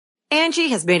Angie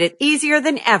has made it easier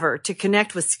than ever to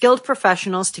connect with skilled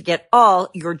professionals to get all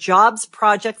your jobs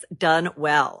projects done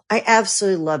well. I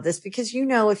absolutely love this because,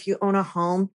 if you own a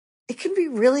home, it can be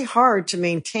really hard to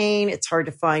maintain. It's hard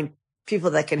to find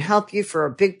people that can help you for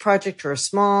a big project or a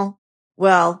small.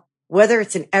 Well, whether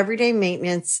it's in everyday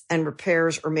maintenance and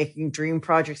repairs or making dream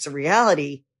projects a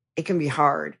reality, it can be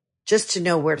hard just to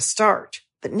know where to start.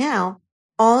 But now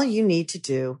all you need to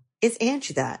do is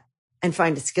Angie that and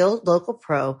find a skilled local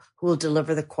pro who will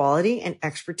deliver the quality and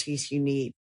expertise you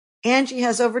need. Angie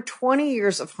has over 20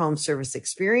 years of home service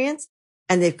experience,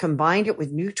 and they've combined it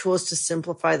with new tools to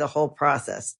simplify the whole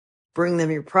process. Bring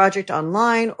them your project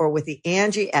online or with the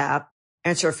Angie app,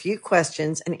 answer a few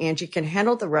questions, and Angie can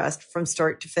handle the rest from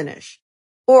start to finish.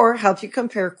 Or help you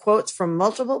compare quotes from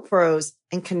multiple pros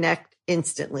and connect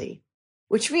instantly,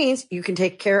 which means you can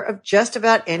take care of just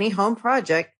about any home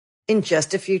project in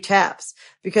just a few taps.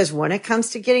 Because when it comes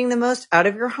to getting the most out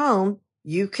of your home,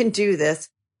 you can do this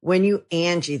when you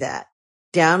Angie that.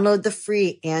 Download the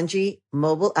free Angie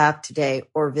mobile app today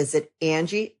or visit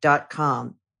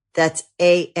Angie.com. That's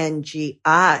ANGI.com.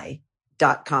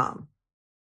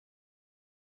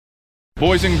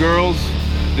 Boys and girls,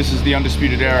 this is the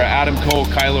Undisputed Era. Adam Cole,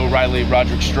 Kyle O'Reilly,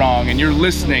 Roderick Strong, and you're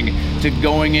listening to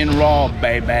Going In Raw,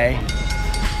 baby.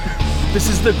 This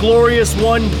is the glorious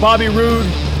one, Bobby Roode,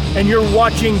 and you're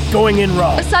watching Going In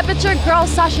Raw. What's up, it's your girl,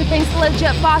 Sasha Banks,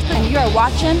 Legit Boss, and you're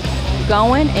watching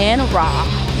Going In Raw.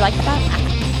 You like that?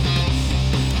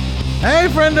 Hey,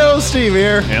 friendo, Steve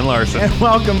here. And Larson. And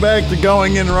welcome back to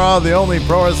Going In Raw, the only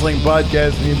pro wrestling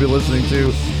podcast you'll be listening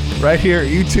to right here at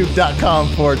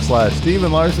youtube.com/Steve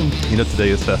and Larson. Today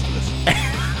is Festivus.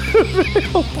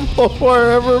 Available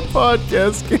wherever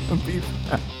podcasts can be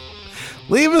found.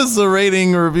 Leave us a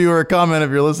rating, review, or a comment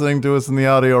if you're listening to us in the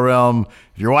audio realm.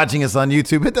 If you're watching us on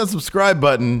YouTube, hit that subscribe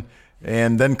button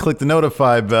and then click the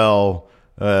notify bell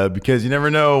because you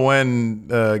never know when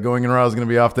Going In Raw is going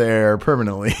to be off the air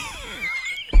permanently.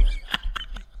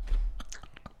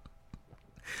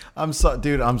 I'm sorry,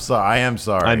 dude. I'm sorry. I am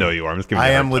sorry. I know you are. I'm just giving you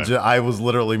a hard time. legit. I was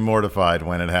literally mortified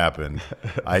when it happened.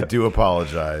 I do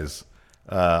apologize.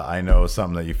 I know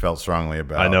something that you felt strongly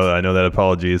about. I know that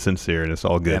apology is sincere and it's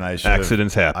all good. And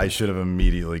Accidents happen. I should have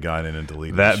immediately gone in and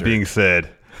deleted that being said,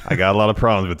 I got a lot of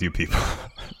problems with you people.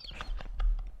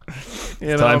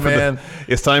 It's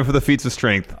time for the feats of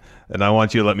strength, and I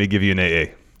want you to let me give you an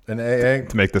AA. An AA?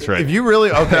 To make this right. If you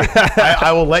really... Okay.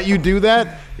 I will let you do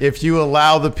that if you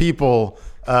allow the people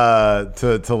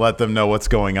to let them know what's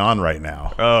going on right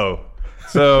now. Oh.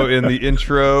 So in the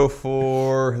intro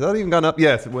for... Has that even gone up?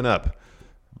 Yes, it went up.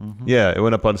 Mm-hmm. Yeah, it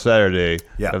went up on Saturday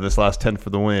of this last 10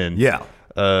 for the win. Yeah.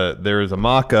 There is a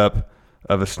mock-up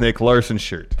of a Snake Larson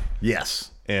shirt. Yes.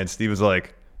 And Steve was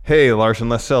like, hey, Larson,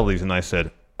 let's sell these. And I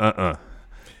said,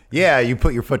 Yeah, you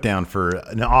put your foot down for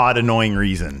an odd, annoying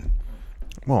reason.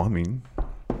 Well, I mean,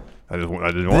 I didn't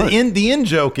want it. The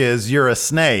in-joke is you're a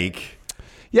snake.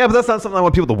 Yeah, but that's not something I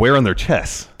want people to wear on their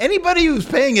chests. Anybody who's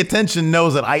paying attention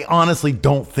knows that I honestly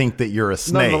don't think that you're a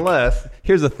snake. Nonetheless,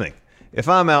 here's the thing. If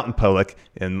I'm out in public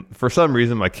and for some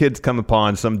reason my kids come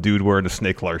upon some dude wearing a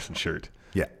Snake Larson shirt,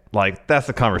 that's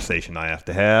a conversation I have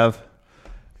to have.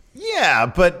 Yeah,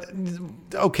 but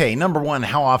okay, number one,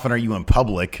 how often are you in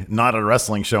public, not at a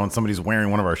wrestling show, and somebody's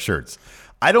wearing one of our shirts?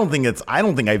 I don't think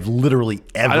I've literally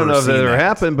ever seen that. I don't know if that ever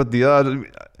happened, but I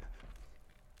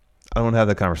don't have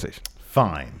that conversation.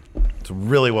 Fine. It's a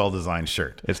really well-designed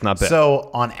shirt. It's not bad.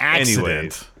 So on accident...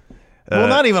 Anyways. Well,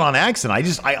 not even on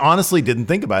accident. I honestly didn't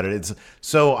think about it.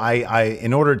 I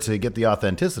in order to get the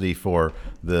authenticity for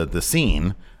the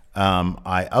scene,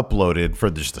 I uploaded for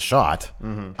just the shot.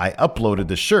 Mm-hmm. I uploaded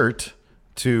the shirt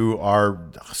to our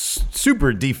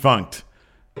super defunct.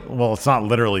 Well, it's not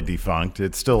literally defunct.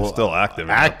 It's still active.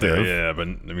 Active. Yeah, but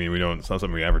I mean, it's not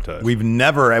something we advertise. We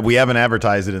haven't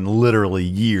advertised it in literally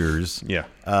years. Yeah,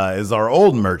 is our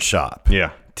old merch shop.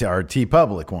 Yeah, our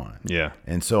TeePublic one. Yeah,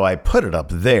 and so I put it up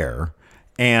there.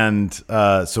 And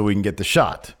so we can get the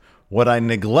shot. What I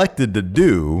neglected to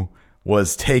do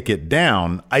was take it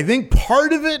down. I think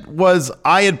part of it was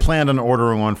I had planned on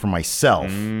ordering one for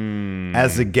myself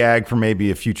as a gag for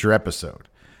maybe a future episode.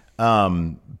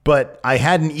 But I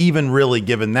hadn't even really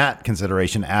given that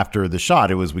consideration after the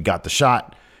shot. It was we got the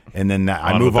shot, and then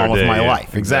I move on with my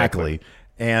life. Exactly.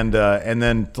 And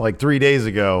then like 3 days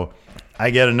ago, I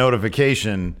get a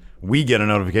notification. We get a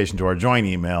notification to our joint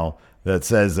email that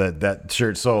says that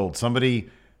shirt sold. Somebody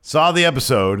saw the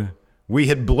episode. We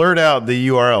had blurred out the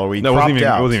URL. It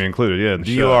wasn't even included. Yeah,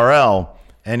 the URL,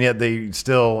 and yet they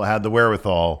still had the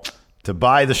wherewithal to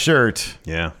buy the shirt.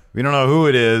 Yeah, we don't know who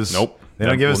it is. Nope, they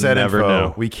don't give us that info.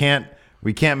 Know. We can't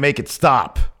make it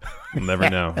stop. We'll never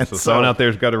know. And so someone out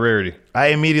there's got a rarity. I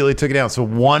immediately took it down. So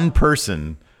one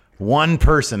person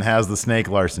has the Snake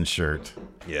Larson shirt.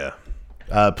 Yeah.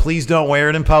 Please don't wear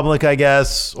it in public, I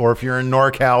guess. Or if you're in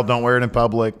NorCal, don't wear it in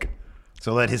public.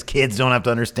 So that his kids don't have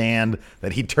to understand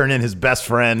that he turned in his best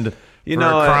friend for a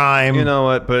crime. You know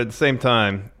what? But at the same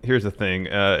time, here's the thing.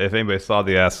 If anybody saw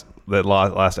that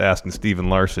last Asking Stephen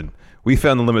Larson, we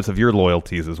found the limits of your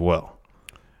loyalties as well.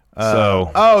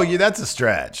 That's a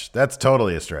stretch. That's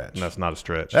totally a stretch. That's not a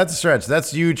stretch. That's a stretch.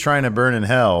 That's you trying to burn in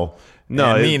hell.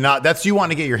 No, and me not. That's you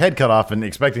wanting to get your head cut off and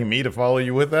expecting me to follow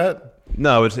you with that.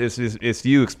 No, it's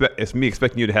you. It's me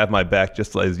expecting you to have my back,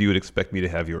 just as you would expect me to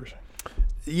have yours.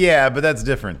 Yeah, but that's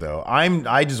different though.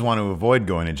 I just want to avoid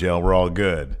going to jail. We're all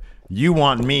good. You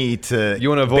want me to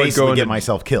get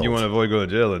myself killed. You want to avoid going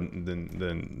to jail, and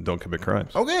then don't commit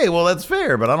crimes. Okay, well, that's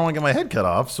fair, but I don't want to get my head cut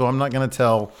off, so I'm not going to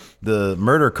tell the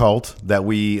murder cult that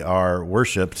we are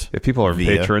worshipped. If people are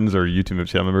patrons or YouTube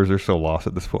channel members, they're so lost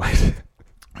at this point.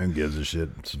 Who gives a shit?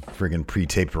 It's a friggin'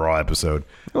 pre-taped Raw episode.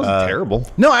 It wasn't terrible.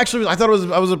 No, actually, I thought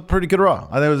it was a pretty good Raw.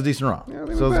 I think it was a decent Raw. Yeah,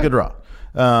 so it was a good Raw.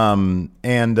 As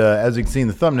you can see in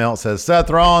the thumbnail, it says Seth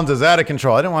Rollins is out of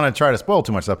control. I didn't want to try to spoil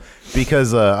too much stuff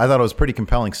because I thought it was pretty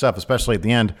compelling stuff, especially at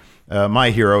the end.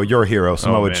 My hero, your hero,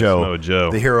 Samoa Joe,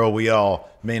 the hero we all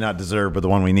may not deserve, but the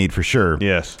one we need for sure.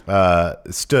 Yes,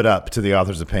 stood up to the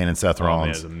Authors of Pain and Seth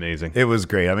Rollins. Man, it was amazing. It was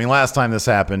great. I mean, last time this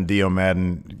happened, Dio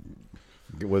Madden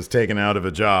was taken out of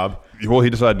a job. Well,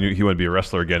 he decided he wanted to be a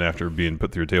wrestler again after being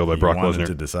put through a table by Brock Lesnar. He wanted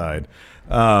to decide.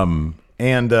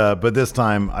 But this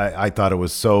time I thought it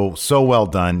was so well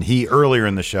done. Earlier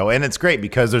in the show, and it's great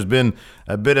because there's been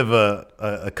a bit of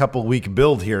a couple week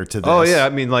build here to this. Oh yeah, I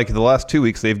mean, like the last 2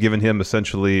 weeks, they've given him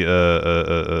essentially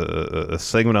a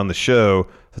segment on the show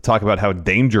to talk about how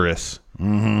dangerous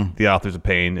the Authors of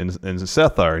Pain and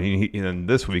Seth are. And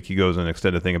this week he goes on an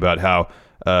extended thing about how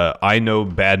I know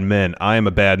bad men. I am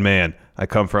a bad man. I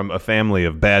come from a family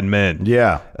of bad men.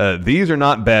 Yeah. These are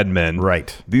not bad men.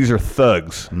 Right. These are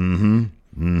thugs. Mm-hmm.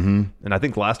 Mm-hmm. And I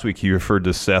think last week he referred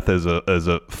to Seth as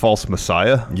a false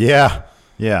messiah. Yeah.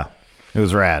 Yeah. It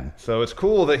was rad. So it's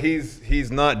cool that he's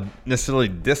not necessarily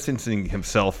distancing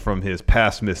himself from his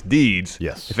past misdeeds.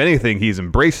 Yes. If anything, he's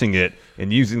embracing it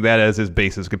and using that as his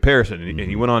basis of comparison. And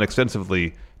he went on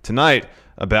extensively tonight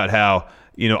about how,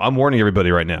 I'm warning everybody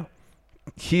right now.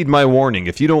 Heed my warning.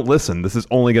 If you don't listen, this is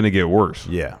only going to get worse.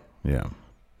 Yeah, yeah.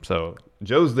 So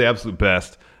Joe's the absolute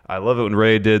best. I love it when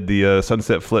Ray did the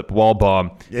sunset flip wall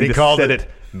bomb. Yeah, he called it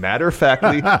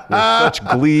matter-of-factly with such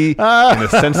glee and a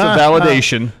sense of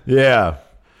validation. Yeah.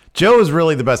 Joe is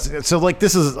really the best. So,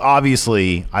 this is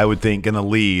obviously, I would think, going to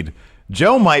lead.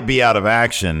 Joe might be out of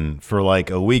action for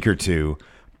a week or two,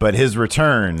 but his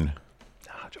return...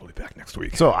 Joe will be back next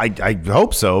week. So I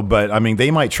hope so, but, they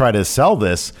might try to sell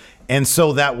this. And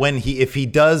so that if he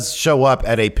does show up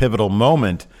at a pivotal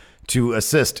moment to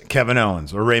assist Kevin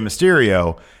Owens or Rey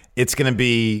Mysterio, it's going to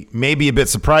be maybe a bit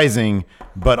surprising,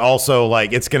 but also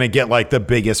it's going to get the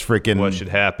biggest freaking what should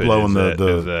happen blowing is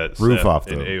the that roof Seth off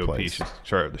the and AOP place. Should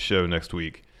chart the show next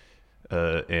week,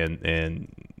 and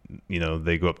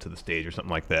they go up to the stage or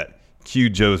something like that. Cue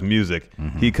Joe's music.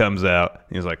 Mm-hmm. He comes out.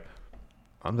 And he's like,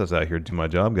 I'm just out here to do my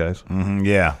job, guys. Mm-hmm.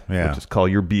 Yeah, yeah. So just call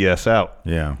your BS out.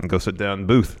 Yeah, and go sit down in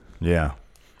the booth. Yeah.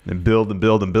 And build and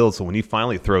build and build. So when he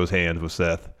finally throws hands with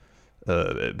Seth,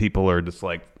 people are just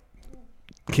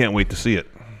can't wait to see it.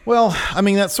 Well,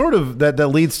 that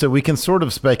leads to, we can sort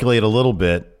of speculate a little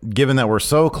bit, given that we're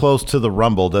so close to the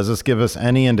Rumble. Does this give us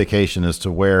any indication as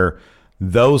to where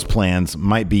those plans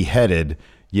might be headed?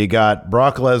 You got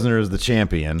Brock Lesnar as the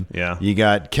champion. Yeah. You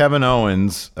got Kevin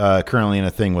Owens currently in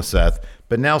a thing with Seth.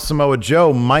 But now Samoa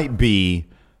Joe might be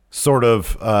sort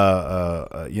of,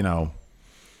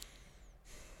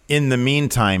 in the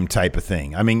meantime type of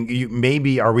thing. Are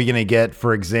we going to get,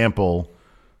 for example,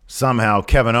 somehow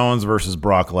Kevin Owens versus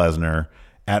Brock Lesnar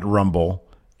at Rumble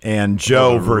and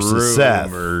Joe versus Seth?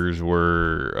 Rumors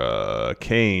were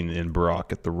Kane and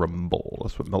Brock at the Rumble.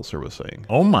 That's what Meltzer was saying.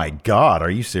 Oh my God, are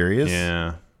you serious?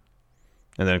 Yeah.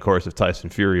 And then, of course, if Tyson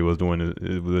Fury was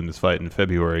within this fight in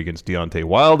February against Deontay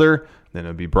Wilder, then it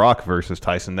would be Brock versus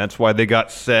Tyson. That's why they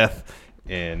got Seth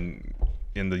in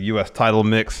the U.S. title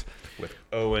mix with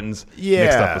Owens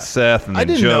mixed up with Seth, and then I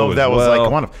didn't Joe know that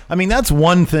was one of. That's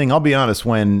one thing. I'll be honest.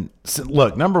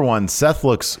 Number one, Seth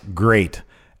looks great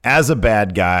as a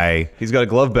bad guy. He's got a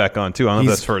glove back on too. I don't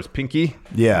know if that's for his pinky.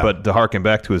 Yeah, but to harken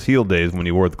back to his heel days when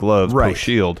he wore the gloves, right.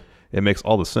 post-Shield, it makes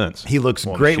all the sense. He looks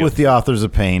great with the Authors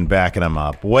of Pain backing him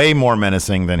up. Way more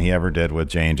menacing than he ever did with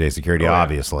J&J Security.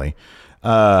 Obviously,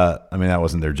 that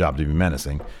wasn't their job to be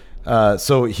menacing.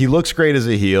 So he looks great as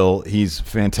a heel. He's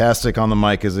fantastic on the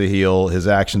mic as a heel. His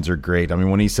actions are great. I mean,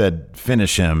 when he said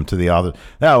finish him to the other,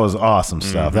 that was awesome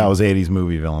stuff. That was 80s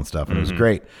movie villain stuff, and it was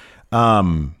great.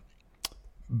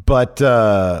 But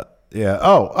the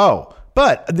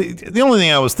only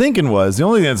thing I was thinking was, the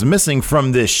only thing that's missing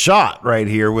from this shot right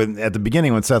here at the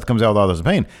beginning when Seth comes out with Authors of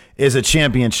Pain is a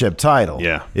championship title.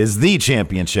 Yeah. Is the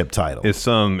championship title. Is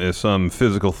some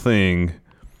physical thing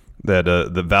that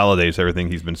validates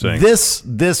everything he's been saying.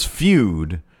 This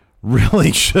feud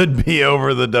really should be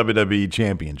over the WWE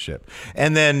Championship.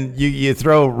 And then you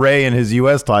throw Ray and his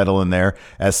U.S. title in there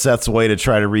as Seth's way to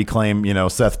try to reclaim,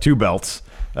 Seth 2 belts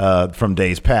from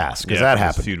days past, because that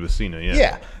happened. Feud with Cena,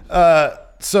 Yeah.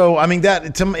 So, I mean,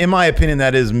 in my opinion,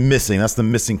 that is missing. That's the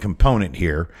missing component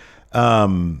here.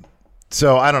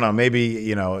 So I don't know,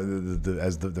 maybe,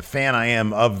 as the fan I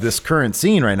am of this current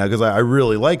scene right now, because I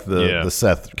really like the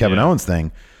Seth Kevin Owens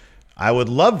thing. I would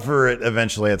love for it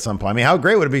eventually at some point. I mean, how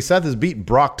great would it be? Seth has beat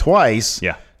Brock twice.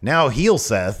 Yeah. Now heel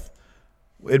Seth.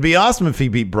 It'd be awesome if he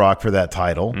beat Brock for that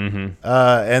title,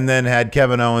 and then had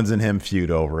Kevin Owens and him feud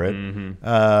over it.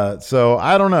 So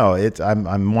I don't know.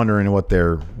 I'm wondering what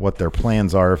their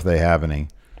plans are, if they have any.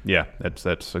 Yeah,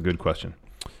 that's a good question.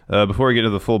 Before we get to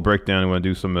the full breakdown, I want to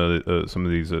do some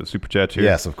of these super chats here.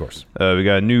 Yes, of course. We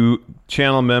got a new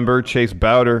channel member, Chase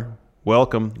Bowder.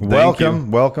 Welcome.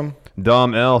 Welcome.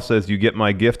 Dom L says, "You get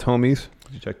my gift, homies."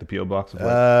 Did you check the P.O. box?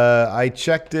 I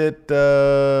checked it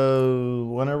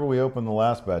whenever we opened the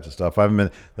last batch of stuff. I haven't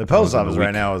been. The post office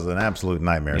right now is an absolute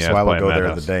nightmare, Yeah, so I will go there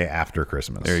madhouse. the day after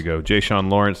Christmas. There you go. Jay Sean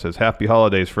Lawrence says, "Happy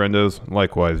holidays, friendos."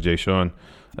 Likewise, Jay Sean.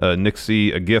 Nick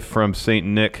C, a gift from Saint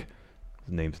Nick.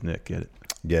 His name's Nick. Get it?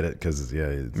 Get it? Because it's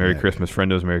Merry Nick. Christmas,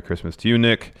 friendos. Merry Christmas to you,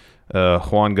 Nick.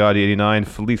 Juan Gotti 89.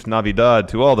 Feliz Navidad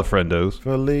to all the friendos.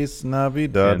 Feliz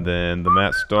Navidad. And then the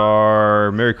Matt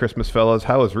Star. Merry Christmas, fellas.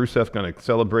 How is Rusev going to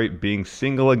celebrate being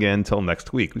single again till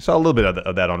next week? We saw a little bit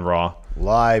of that on Raw.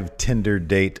 Live Tinder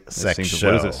date sex show.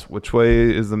 What is this? Which way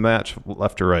is the match,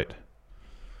 left or right?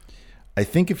 I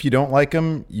think if you don't like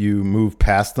them, you move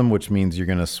past them, which means you're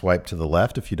going to swipe to the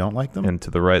left if you don't like them. And to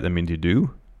the right, that means you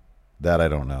do? That I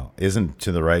don't know. Isn't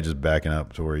to the right just backing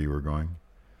up to where you were going?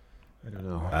 I don't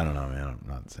know. I don't know, man. I'm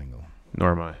not single.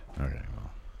 Nor am I. Okay, well.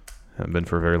 Haven't been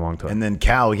for a very long time. And then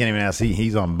Cal, we can't even ask.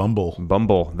 He's on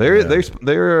Bumble. They're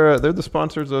the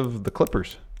sponsors of the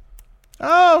Clippers.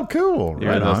 Oh, cool. Yeah,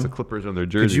 Right that's on. the Clippers on their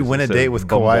jerseys. Could you win a It says date with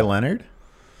Bumble. Kawhi Leonard?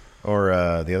 Or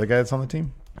the other guy that's on the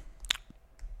team?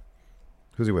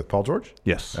 Who's he with? Paul George?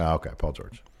 Yes. Oh, okay, Paul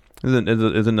George.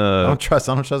 Isn't I don't trust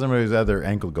anybody who's had their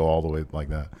ankle go all the way like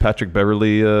that. Patrick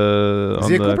Beverly on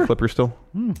he a the Clipper? Clippers still?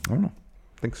 I don't know.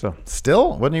 I think so.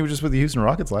 Still? Wasn't he just with the Houston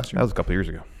Rockets last year? That was a couple years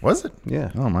ago. Was it?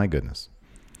 Yeah. Oh, my goodness.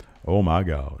 Oh, my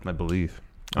God. I believe.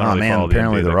 I Oh, don't really man. follow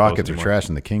Apparently NBA the that Rockets are close anymore.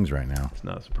 trashing the Kings right now. It's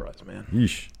not a surprise, man.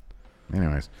 Yeesh.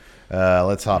 Anyways,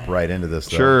 let's hop right into this.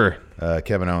 Though. Sure.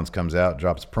 Kevin Owens comes out,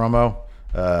 drops a promo,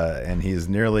 and he is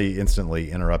nearly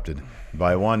instantly interrupted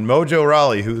by one Mojo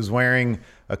Rawley, who's wearing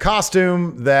a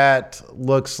costume that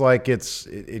looks like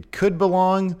it could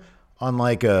belong on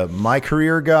like a My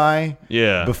Career guy.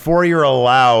 Yeah. Before you're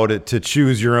allowed to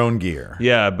choose your own gear.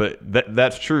 Yeah, but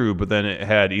that's true. But then it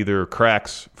had either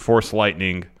cracks, force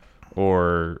lightning,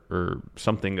 or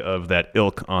something of that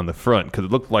ilk on the front, because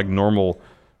it looked like normal,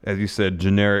 as you said,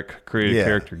 generic creative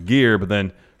character gear. But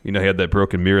then he had that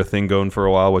broken mirror thing going for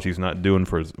a while, which he's not doing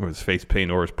for his face paint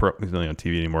or his he's not on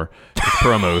TV anymore. His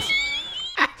promos,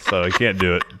 so he can't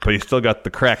do it. But he's still got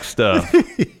the crack stuff.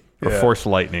 Or force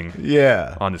lightning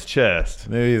on his chest.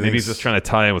 Maybe he's just trying to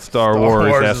tie in with Star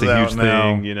Wars. That's a huge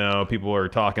thing. People are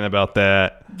talking about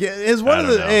that. Yeah, is one of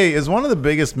the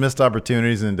biggest missed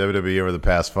opportunities in WWE over the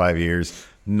past 5 years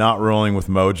not rolling with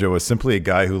Mojo is simply a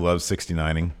guy who loves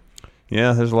 69ing.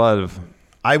 Yeah, there's a lot of.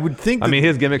 I would think.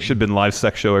 His gimmick should have been live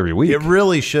sex show every week. It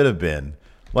really should have been.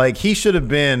 Like, he should have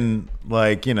been,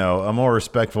 like, a more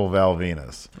respectful Val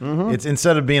Venus. It's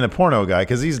instead of being a porno guy,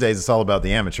 because these days it's all about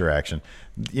the amateur action.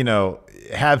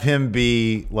 Have him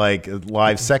be, like, a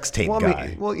live sex tape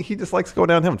guy. He just likes going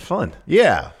down and having fun.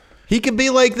 Yeah. He could be,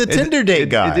 like, the Tinder date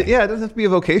guy. It doesn't have to be a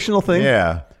vocational thing.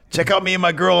 Yeah. Check out me and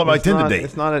my girl on my Tinder date.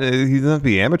 It's not. He doesn't have to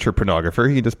be amateur pornographer.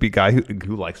 He can just be a guy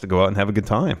who likes to go out and have a good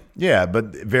time. Yeah,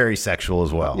 but very sexual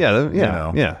as well.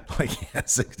 Yeah. Like, he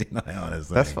has 69 on his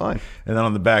thing. That's fine. And then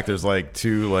on the back, there's like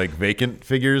two like vacant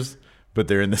figures, but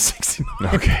they're in the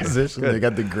 69 position. They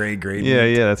got the gray.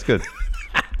 Yeah, that's good.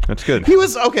 That's good. He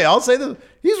was okay. I'll say this: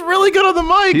 he's really good on the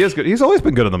mic. He is good. He's always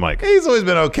been good on the mic. He's always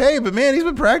been okay, but man, he's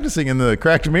been practicing in the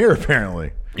cracked mirror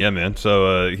apparently. Yeah, man.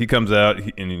 So he comes out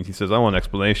and he says, "I want an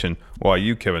explanation why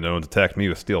you, Kevin Owens, attacked me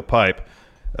with steel pipe."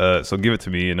 So give it to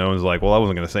me. And Owen's like, well, I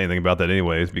wasn't going to say anything about that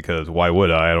anyways because why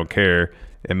would I? I don't care.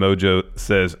 And Mojo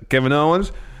says, Kevin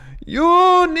Owens,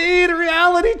 you need a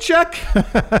reality check.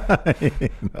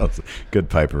 That was a good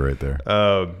Piper right there.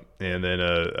 And then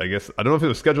I guess, I don't know if it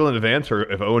was scheduled in advance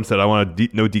or if Owen said, I want a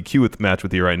no DQ match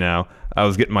with you right now. I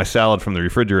was getting my salad from the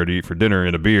refrigerator to eat for dinner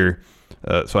and a beer.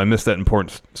 So I missed that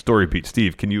important story beat.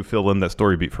 Steve, can you fill in that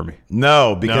story beat for me?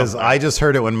 No, because I just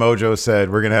heard it when Mojo said,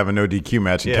 we're going to have a no DQ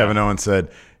match. And Kevin Owens said,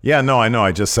 yeah, no, I know.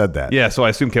 I just said that. Yeah, so I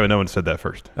assume Kevin Owens said that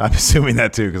first. I'm assuming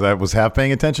that too because I was half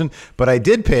paying attention. But I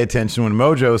did pay attention when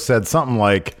Mojo said something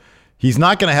like, he's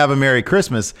not going to have a Merry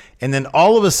Christmas. And then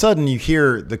all of a sudden you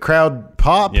hear the crowd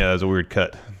pop. Yeah, it was a weird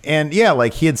cut. And yeah,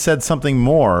 like he had said something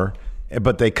more,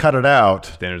 but they cut it out.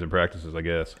 Standards and practices, I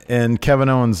guess. And Kevin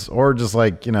Owens, or just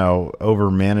like, over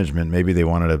management, maybe they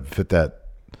wanted to fit that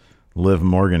Liv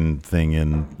Morgan thing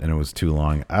in and it was too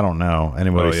long. I don't know.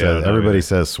 Everybody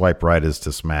says swipe right is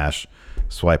to smash,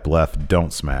 swipe left,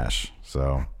 don't smash.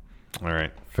 So, all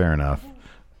right. Fair enough.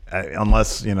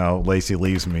 Unless, Lacey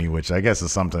leaves me, which I guess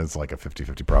is sometimes like a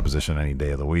 50-50 proposition any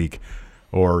day of the week.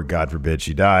 Or, God forbid,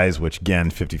 she dies, which,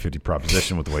 again, 50-50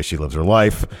 proposition with the way she lives her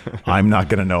life. I'm not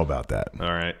going to know about that.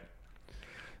 All right.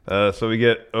 So we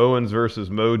get Owens versus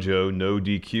Mojo, no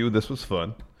DQ. This was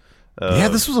fun.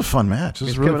 This was a fun match. This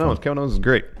was really fun. Kevin Owens is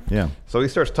great. Yeah. So he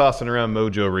starts tossing around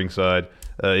Mojo ringside.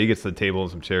 He gets the table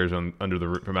and some chairs from under the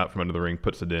ring,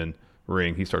 puts it in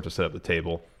ring. He starts to set up the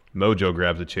table. Mojo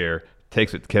grabs a chair,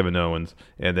 takes it to Kevin Owens,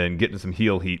 and then getting some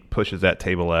heel heat, pushes that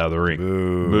table out of the ring.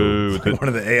 Boo. Like one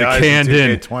of the AIs in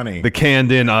 2K20. The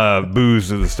canned-in boos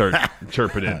to start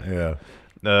chirping in. Yeah.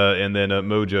 And then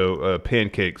Mojo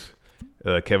pancakes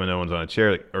Kevin Owens on a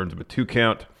chair that earns him a 2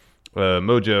 count.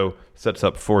 Mojo sets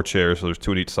up 4 chairs, so there's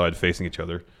 2 on each side facing each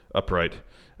other, upright.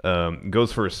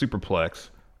 Goes for a superplex.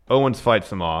 Owens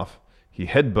fights him off. He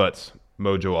headbutts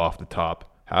Mojo off the top.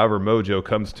 However, Mojo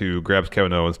comes to, grabs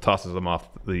Kevin Owens, tosses him off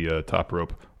the top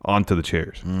rope onto the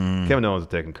chairs. Kevin Owens is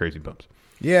taking crazy bumps.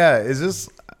 Yeah,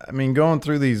 going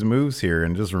through these moves here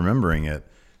and just remembering it,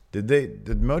 did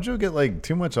Mojo get like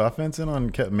too much offense in on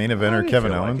main eventer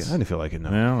Kevin Owens? I didn't feel like it, no.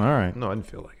 Yeah, all right. No, I didn't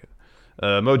feel like it.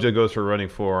 Mojo goes for a running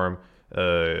forearm.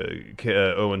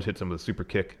 Owens hits him with a super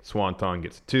kick. Swanton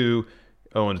gets 2.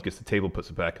 Owens gets the table, puts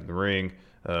it back in the ring.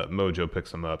 Mojo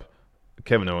picks him up.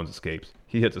 Kevin Owens escapes.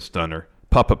 He hits a stunner.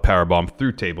 Pop-up powerbomb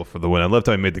through table for the win. I loved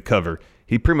how he made the cover.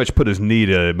 He pretty much put his knee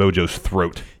to Mojo's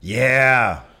throat.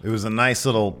 Yeah. It was a nice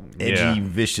little edgy,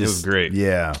 vicious. It was great.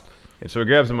 Yeah. And so he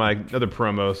grabs him another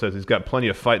promo, says he's got plenty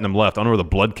of fight in him left. I don't know where the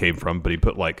blood came from, but he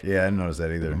put Yeah, I didn't notice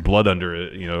that either. Blood under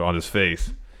it, on his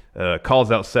face.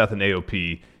 Calls out Seth and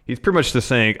AOP. He's pretty much just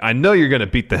saying, I know you're going to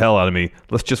beat the hell out of me.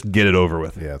 Let's just get it over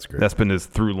with. Yeah, that's great. That's been his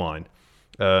through line.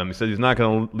 He says he's not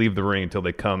going to leave the ring until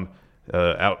they come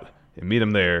out and meet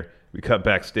him there. We cut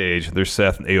backstage. There's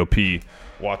Seth and AOP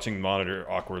watching monitor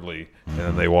awkwardly, and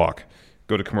then they walk.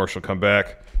 Go to commercial, come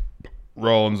back.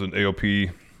 Rollins and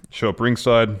AOP show up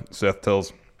ringside. Seth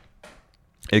tells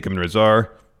Akam and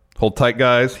Rezar, hold tight,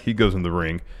 guys. He goes in the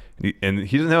ring, and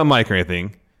he doesn't have a mic or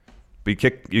anything, but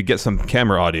you get some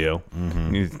camera audio.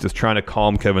 He's just trying to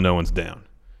calm Kevin Owens down.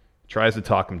 Tries to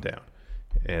talk him down,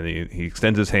 and he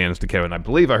extends his hands to Kevin. I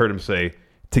believe I heard him say,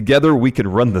 together we can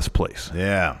run this place.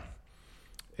 Yeah.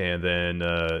 And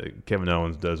then Kevin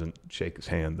Owens doesn't shake his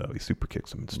hand, though. He super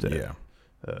kicks him instead. Yeah.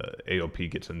 AOP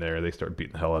gets in there. They start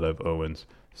beating the hell out of Owens.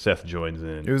 Seth joins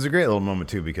in. It was a great little moment,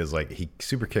 too, because he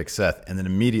super kicks Seth and then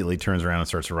immediately turns around and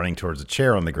starts running towards a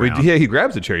chair on the ground. He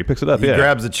grabs the chair. He picks it up. He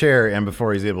grabs the chair, and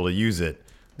before he's able to use it,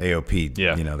 AOP,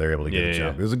 they're able to get a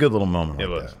jump. It was a good little moment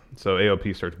that. So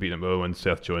AOP starts beating up Owens.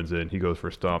 Seth joins in. He goes for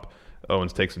a stomp.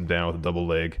 Owens takes him down with a double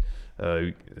leg.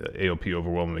 AOP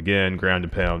overwhelmed him again. Ground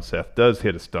and pound. Seth does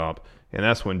hit a stomp. And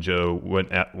that's when Joe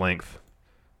went at length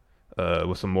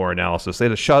with some more analysis. They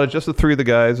had a shot at just the 3 of the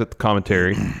guys at the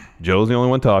commentary. Joe's the only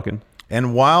one talking.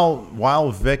 And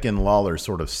while Vic and Lawler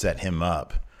sort of set him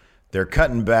up, they're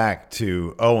cutting back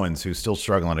to Owens, who's still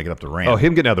struggling to get up the ramp. Oh,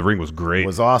 him getting out of the ring was great. It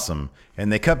was awesome.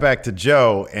 And they cut back to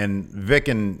Joe, and Vic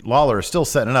and Lawler are still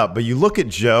setting it up. But you look at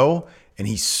Joe, and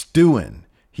he's stewing.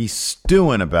 He's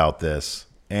stewing about this.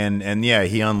 And yeah,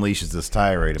 he unleashes this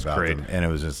tirade about them, and it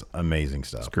was just amazing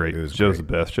stuff. It's great. It was Joe's great.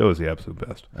 the best. Joe is the absolute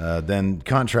best. Then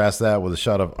contrast that with a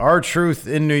shot of R-Truth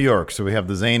in New York. So we have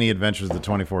the zany adventures of the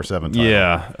 24/7 title.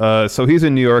 Yeah. So he's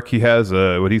in New York. He has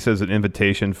what he says an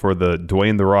invitation for the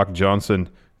Dwayne "The Rock" Johnson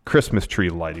Christmas tree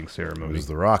lighting ceremony. It was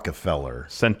the Rockefeller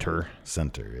Center,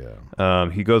 yeah.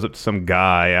 He goes up to some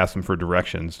guy, asks him for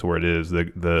directions to where it is.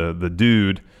 The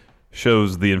dude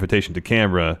shows the invitation to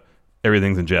camera.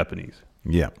 Everything's in Japanese.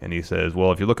 Yeah. And he says,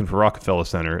 well, if you're looking for Rockefeller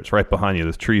Center, it's right behind you.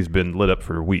 This tree's been lit up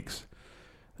for weeks.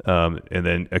 And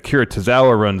then Akira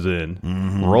Tozawa runs in,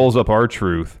 rolls up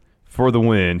R-Truth for the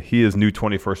win. He is new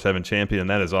 24/7 champion, and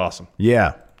that is awesome.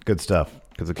 Yeah, good stuff.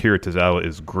 Because Akira Tozawa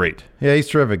is great. Yeah, he's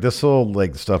terrific. This whole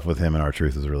stuff with him and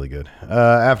R-Truth is really good.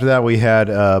 After that, we had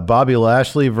Bobby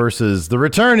Lashley versus the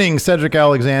returning Cedric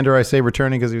Alexander. I say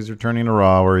returning because he was returning to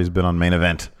Raw, where he's been on Main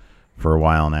Event for a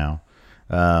while now.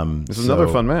 This is another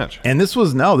fun match. And this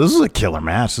was a killer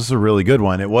match. This is a really good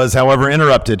one. It was, however,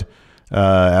 interrupted.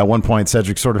 At one point,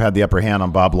 Cedric sort of had the upper hand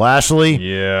on Bob Lashley.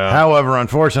 Yeah. However,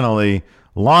 unfortunately,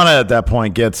 Lana at that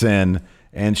point gets in,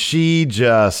 and she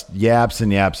just yaps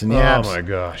and yaps and yaps. Oh, my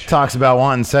gosh. Talks about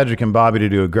wanting Cedric and Bobby to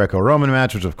do a Greco-Roman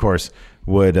match, which, of course,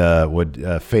 would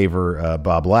favor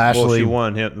Bob Lashley. Well, she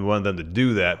wanted them to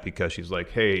do that because she's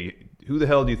like, hey, who the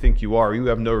hell do you think you are? You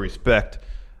have no respect.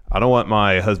 I don't want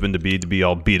my husband to be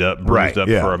all beat up, bruised up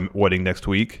for a wedding next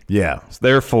week. Yeah. So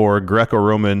therefore,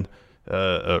 Greco-Roman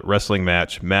wrestling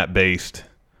match, mat-based.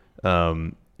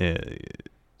 So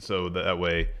that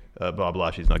way Bob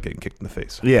Lashley's not getting kicked in the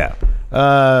face. Yeah.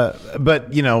 But,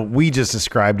 we just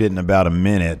described it in about a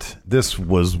minute. This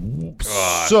was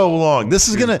so long. This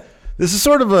is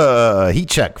sort of a heat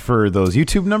check for those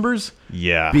YouTube numbers.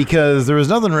 Yeah. Because there was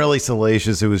nothing really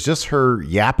salacious. It was just her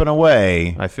yapping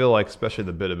away. I feel like, especially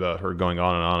the bit about her going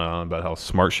on and on and on about how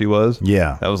smart she was.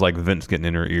 Yeah. That was like Vince getting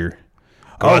in her ear.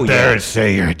 Go out there and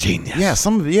say you're a genius. Yeah,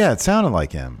 it sounded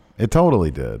like him. It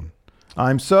totally did.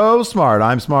 I'm so smart.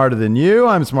 I'm smarter than you.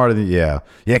 I'm smarter than you.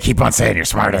 Yeah, keep on saying you're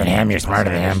smarter than him. You're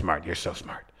smarter than him. You're so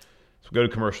smart. So go to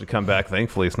commercial, come back.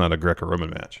 Thankfully, it's not a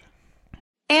Greco-Roman match.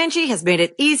 Angie has made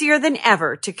it easier than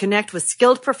ever to connect with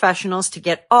skilled professionals to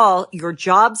get all your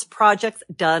jobs projects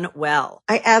done well.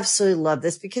 I absolutely love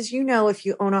this because, if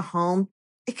you own a home,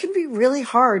 it can be really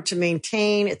hard to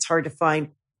maintain. It's hard to find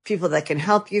people that can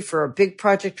help you for a big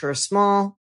project or a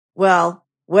small. Well,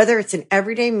 whether it's in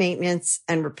everyday maintenance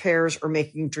and repairs or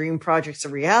making dream projects a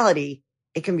reality,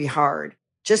 it can be hard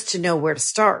just to know where to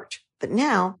start. But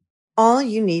now all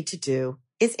you need to do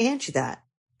is Angie that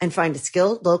and find a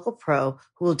skilled local pro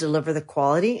who will deliver the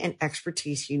quality and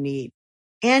expertise you need.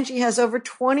 Angie has over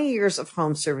 20 years of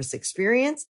home service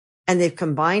experience, and they've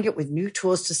combined it with new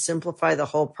tools to simplify the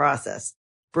whole process.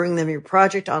 Bring them your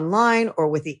project online or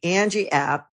with the Angie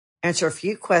app. Answer a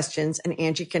few questions, and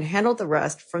Angie can handle the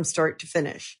rest from start to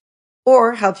finish.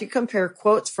 Or help you compare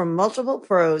quotes from multiple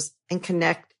pros and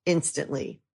connect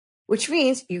instantly. Which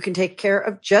means you can take care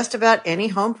of just about any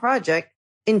home project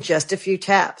in just a few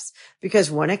taps. Because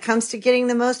when it comes to getting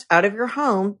the most out of your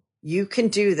home, you can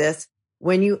do this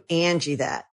when you Angie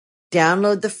that.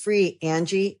 Download the free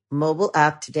Angie mobile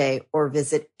app today or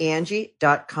visit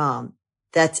Angie.com.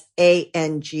 That's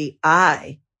ANGI.com.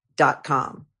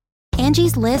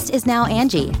 Angie's List is now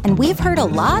Angie, and we've heard a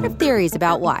lot of theories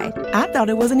about why. I thought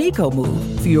it was an eco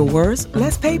move. Fewer words,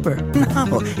 less paper.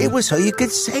 No, it was so you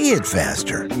could say it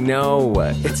faster. No,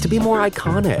 it's to be more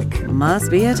iconic.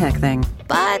 Must be a tech thing.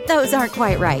 But those aren't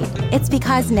quite right. It's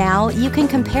because now you can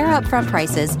compare upfront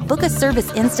prices, book a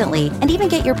service instantly, and even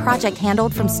get your project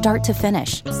handled from start to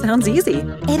finish. Sounds easy.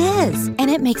 It is, and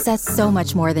it makes us so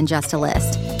much more than just a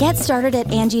list. Get started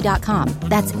at Angie.com.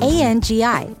 That's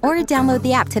ANGI, or download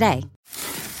the app today.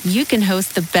 You can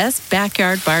host the best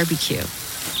backyard barbecue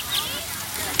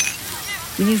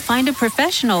when you find a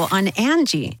professional on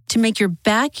Angie to make your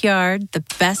backyard the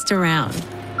best around.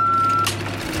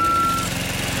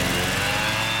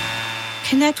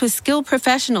 Connect with skilled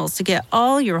professionals to get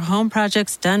all your home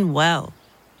projects done well.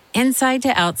 Inside to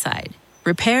outside,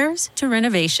 repairs to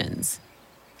renovations.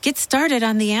 Get started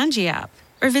on the Angie app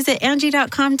or visit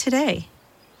Angie.com today.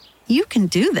 You can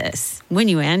do this when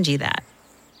you Angie that.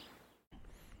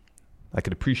 I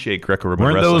could appreciate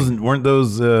Greco-Roman wrestling. Weren't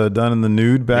those done in the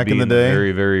nude back in the day?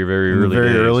 Very, very, very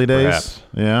early days. Perhaps.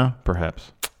 Yeah,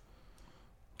 perhaps.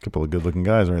 A couple of good-looking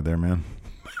guys right there, man.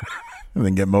 And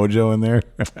then get Mojo in there.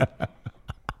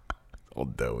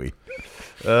 Old doughy.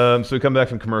 So we come back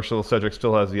from commercial. Cedric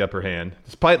still has the upper hand,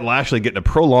 despite Lashley getting a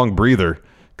prolonged breather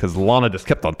because Lana just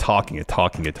kept on talking and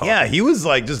talking and talking. Yeah, he was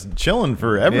like just chilling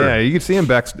forever. Yeah, you could see him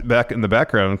back in the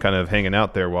background, kind of hanging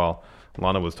out there while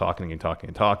Lana was talking and talking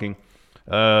and talking.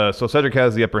 So Cedric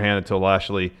has the upper hand until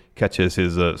Lashley catches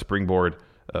his springboard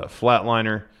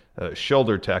flatliner,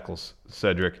 shoulder tackles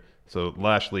Cedric. So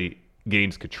Lashley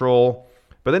gains control,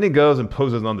 but then he goes and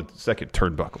poses on the second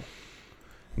turnbuckle.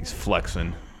 He's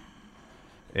flexing.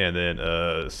 And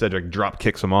then Cedric drop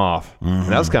kicks him off.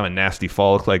 And that was kind of a nasty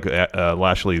fall. It looked like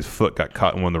Lashley's foot got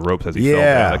caught in one of the ropes as he fell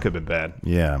down. That could have been bad.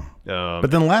 Yeah. But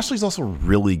then Lashley's also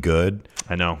really good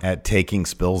at taking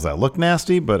spills that look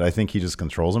nasty, but I think he just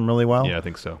controls them really well. Yeah, I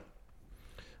think so.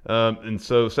 And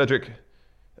so Cedric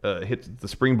hits the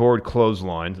springboard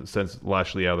clothesline that sends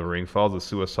Lashley out of the ring, follows a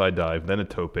suicide dive, then a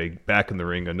tope, back in the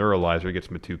ring, a neuralizer, gets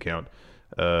him a 2 count.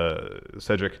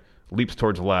 Cedric leaps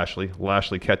towards Lashley.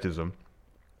 Lashley catches him,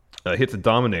 hits a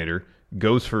Dominator,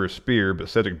 goes for a spear, but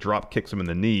Cedric drop kicks him in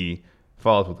the knee,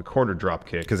 follows with a corner drop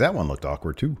kick. Because that one looked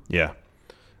awkward too. Yeah.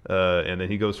 And then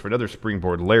he goes for another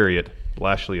springboard lariat.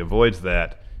 Lashley avoids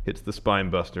that, hits the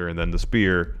spine buster, and then the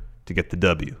spear to get the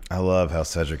W. I love how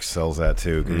Cedric sells that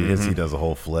too, because he does a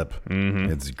whole flip.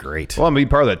 It's great. Well, I mean,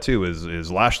 part of that too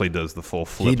is Lashley does the full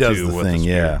flip. He does too, the with thing,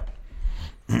 the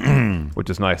spear, which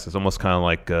is nice. It's almost kind of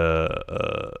like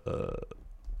a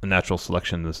natural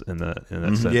selection in that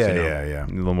sense. Yeah. A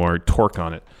little more torque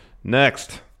on it.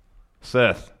 Next,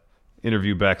 Seth,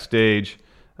 interview backstage.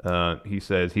 He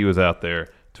says he was out there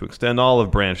to extend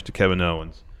olive branch to Kevin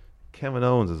Owens. Kevin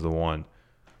Owens is the one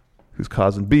who's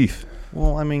causing beef.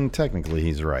 Well, I mean, technically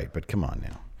he's right, but come on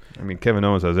now. I mean, Kevin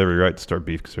Owens has every right to start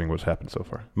beef considering what's happened so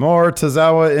far. More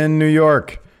Tozawa in New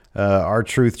York.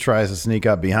 R-Truth tries to sneak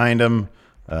up behind him.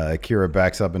 Akira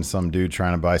backs up in some dude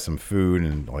trying to buy some food,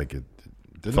 and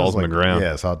it falls on the ground.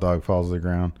 Yeah, his hot dog falls to the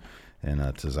ground, and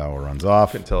Tozawa runs off.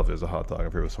 I couldn't tell if it was a hot dog. I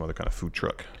heard it was some other kind of food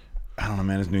truck. I don't know,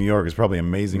 man. It's New York. It's probably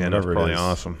amazing. Man, whatever that's probably it is.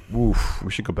 awesome. Oof. We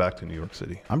should go back to New York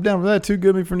City. I'm down for that. Too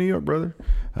good me for New York, brother.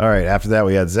 All right. After that,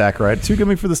 we had Zack Ryder. Too good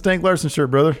me for the Stank Larson shirt,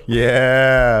 brother.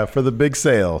 Yeah, for the big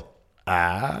sale.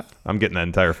 I'm getting that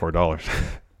entire $4.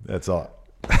 That's all.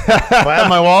 If I have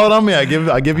my wallet on me, I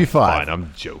give you $5. Fine,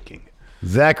 I'm joking.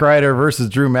 Zack Ryder versus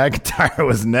Drew McIntyre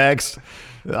was next.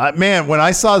 Man, when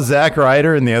I saw Zack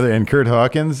Ryder and Kurt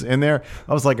Hawkins in there,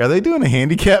 I was like, are they doing a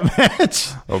handicap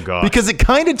match? Oh, God. Because it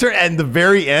kind of turned, at the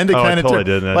very end, it kind of totally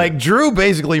turned. did. Like, Drew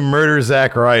basically murders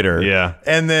Zack Ryder. Yeah.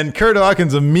 And then Kurt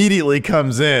Hawkins immediately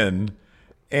comes in.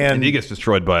 And he gets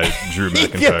destroyed by Drew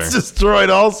McIntyre. He gets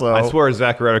destroyed also. I swear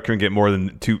Zack Ryder couldn't get more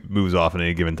than 2 moves off at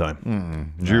any given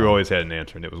time. Drew always had an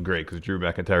answer, and it was great because Drew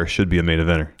McIntyre should be a main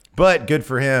eventer. But good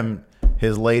for him.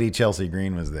 His lady, Chelsea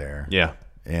Green, was there. Yeah.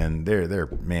 And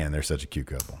they're such a cute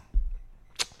couple.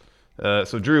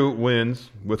 So Drew wins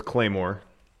with Claymore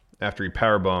after he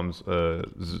powerbombs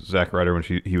Zack Ryder when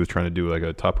he was trying to do like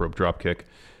a top rope drop kick.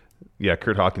 Yeah,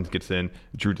 Kurt Hawkins gets in.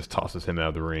 Drew just tosses him out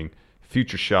of the ring.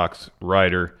 Future shocks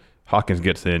Ryder. Hawkins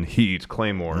gets in. He eats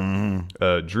Claymore.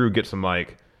 Drew gets a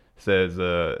mic. Says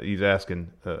he's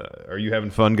asking, "Are you having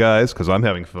fun, guys? Because I'm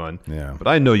having fun. Yeah. But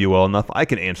I know you well enough. I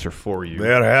can answer for you.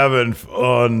 They're having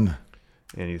fun."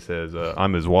 And he says,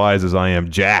 "I'm as wise as I am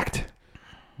jacked.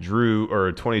 Drew,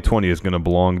 or 2020 is going to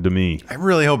belong to me." I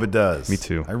really hope it does. Me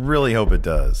too. I really hope it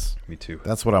does. Me too.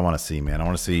 That's what I want to see, man. I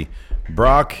want to see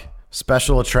Brock,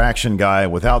 special attraction guy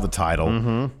without the title,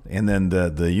 and then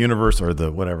the universe or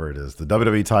the whatever it is, the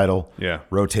WWE title,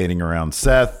 rotating around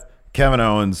Seth, Kevin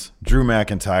Owens, Drew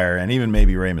McIntyre, and even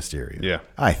maybe Rey Mysterio. Yeah.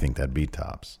 I think that'd be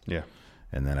tops. Yeah.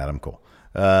 And then Adam Cole.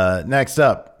 Next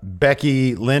up,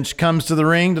 Becky Lynch comes to the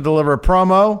ring to deliver a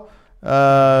promo.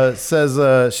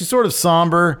 Says she's sort of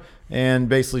somber, and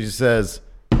basically she says,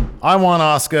 "I want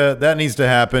Asuka. That needs to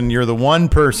happen. You're the one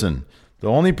person, the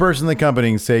only person in the company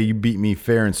can say you beat me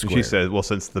fair and square." She said, "Well,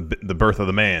 since the birth of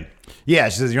the man." Yeah,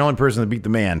 she says you're the only person that beat the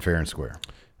man fair and square.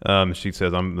 She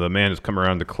says, "I'm the man who's come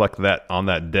around to collect that on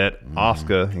that debt."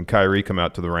 Asuka and Kyrie come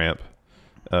out to the ramp.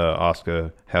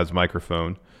 Asuka has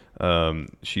microphone.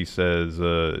 She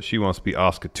says she wants to be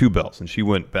Asuka 2 belts, and she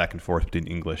went back and forth between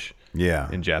English,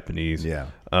 and Japanese,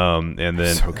 and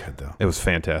then so good though. It was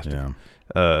fantastic.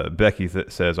 Yeah. Becky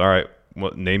says, "All right,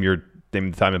 name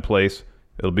the time and place.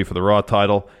 It'll be for the Raw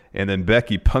title," and then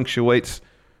Becky punctuates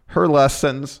her last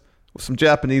sentence with some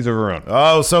Japanese of her own.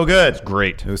 Oh, so good! It's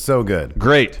great. It was so good.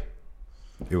 Great.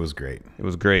 It was great. It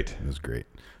was great. It was great.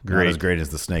 Great. Not as great as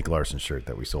the Snake Larson shirt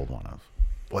that we sold one of.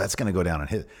 Well, that's going to go down and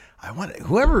hit. I want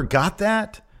whoever got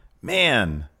that,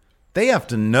 man. They have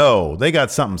to know they got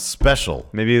something special.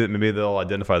 Maybe they'll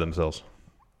identify themselves.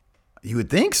 You would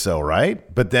think so,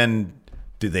 right? But then,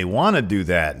 do they want to do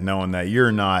that, knowing that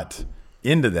you're not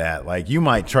into that? Like, you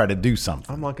might try to do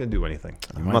something. I'm not going to do anything.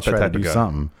 You I'm might not try that type to do of guy.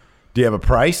 something. Do you have a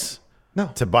price?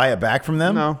 No. To buy it back from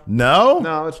them? No. No?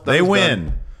 No, it's done. They win.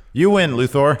 Done. You win,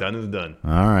 Luthor. Done is done.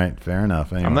 All right, fair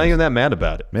enough. Anyways, I'm not even that mad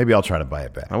about it. Maybe I'll try to buy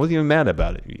it back. I wasn't even mad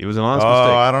about it. It was an honest Oh,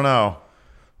 mistake. I don't know.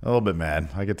 A little bit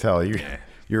mad. I could tell. You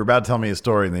were about to tell me a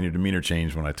story, and then your demeanor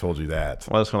changed when I told you that.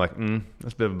 Well, I was kind of like,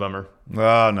 that's a bit of a bummer.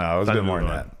 Oh, no. It was a Time bit to more than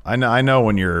move that. I know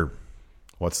when you're,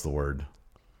 what's the word?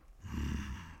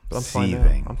 But I'm Seething.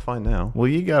 fine now. I'm fine now. Well,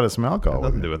 you got some alcohol.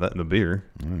 Nothing to do with that in the beer.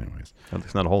 Anyways. At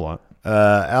least not a whole lot.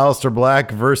 Aleister Black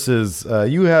versus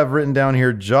you have written down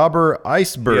here Jobber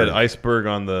Iceberg. He had Iceberg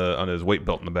on his weight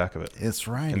belt in the back of it. It's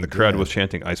right. And the crowd was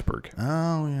chanting Iceberg.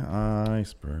 Oh yeah,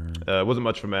 Iceberg. It wasn't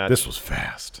much of a match. This was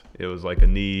fast. It was like a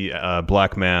knee,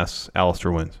 black mass.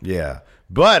 Aleister wins. Yeah,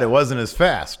 but it wasn't as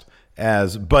fast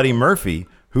as Buddy Murphy,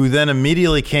 who then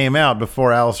immediately came out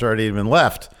before Aleister had even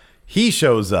left. He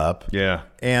shows up. Yeah,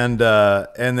 and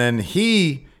then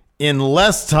he, in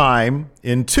less time,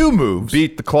 in 2 moves,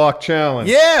 beat the clock challenge.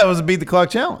 Yeah, it was a beat the clock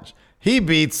challenge. He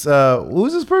beats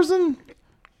who's this person?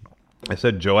 I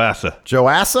said Joassa.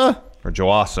 Joassa? Or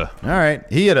Joassa. All right.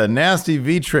 He had a nasty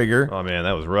V trigger. Oh man,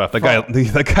 that was rough.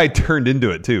 That guy turned into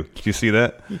it too. Did you see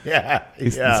that? Yeah.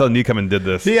 He saw Newcomb and did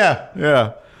this.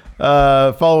 Yeah.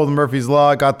 Follow with Murphy's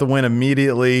Law, got the win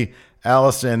immediately.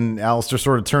 Aleister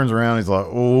sort of turns around. He's like,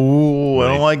 "Oh, I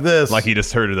don't like this." Like he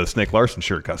just heard the Snake Larson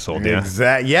shirt got sold. Yeah.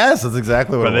 Yes, that's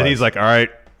exactly what. But then he's like, "All right,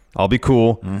 I'll be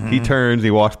cool." Mm-hmm. He turns.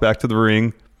 He walks back to the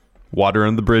ring. Water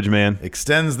under the bridge, man.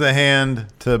 Extends the hand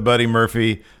to Buddy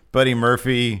Murphy. Buddy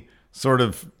Murphy sort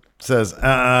of says,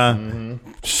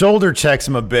 shoulder checks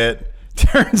him a bit,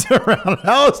 turns around.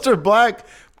 Aleister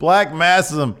Black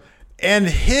masses him, and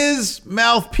his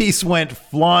mouthpiece went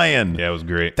flying. Yeah, it was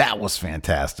great. That was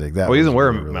fantastic. He doesn't wear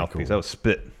a mouthpiece. Cool. That was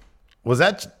spit.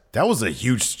 That was a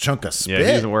huge chunk of spit? Yeah,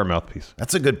 he doesn't wear a mouthpiece.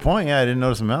 That's a good point. Yeah, I didn't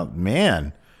notice a mouth.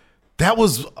 Man, that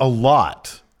was a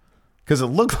lot because it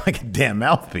looked like a damn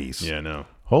mouthpiece. Yeah, no.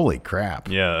 Holy crap.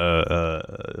 Yeah,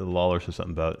 Lawler said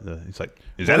something about he's like,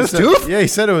 is that his tooth? Yeah, he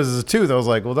said it was his tooth. I was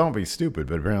like, well, don't be stupid.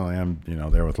 But apparently I'm,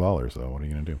 there with Lawler, so what are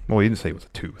you going to do? Well, he didn't say it was a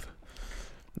tooth.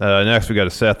 Next, we got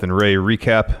a Seth and Ray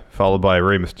recap, followed by a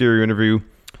Rey Mysterio interview.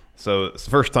 So it's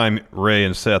the first time Ray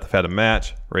and Seth have had a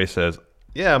match. Ray says,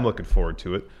 yeah, I'm looking forward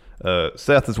to it.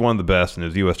 Seth is one of the best, and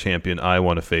as U.S. champion, I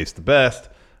want to face the best.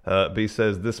 But he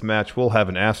says this match will have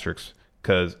an asterisk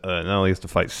because not only has to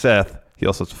fight Seth, he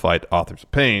also has to fight Authors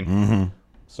of Pain. Mm-hmm.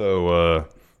 So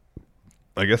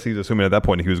I guess he's assuming at that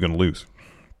point he was going to lose.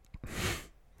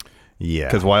 Yeah.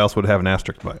 Because why else would it have an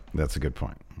asterisk by it? That's a good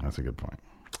point.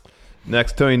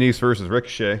 Next, Tony Nese versus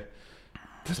Ricochet.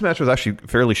 This match was actually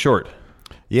fairly short.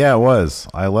 Yeah, it was.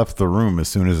 I left the room as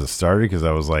soon as it started because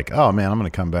I was like, oh, man, I'm going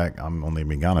to come back. I'm only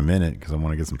been gone a minute because I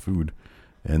want to get some food.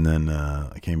 And then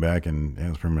I came back and it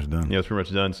was pretty much done. Yeah, it was pretty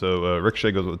much done. So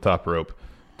Ricochet goes with the top rope.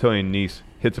 Tony Nese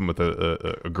hits him with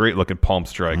a great-looking palm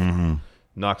strike. Mm-hmm.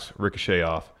 Knocks Ricochet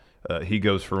off. He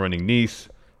goes for running Nese.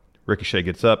 Ricochet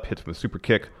gets up, hits him with a super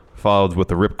kick, followed with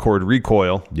the ripcord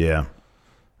recoil. Yeah.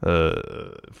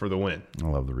 For the win. I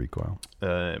love the recoil.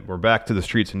 We're back to the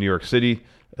streets in New York City.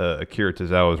 Akira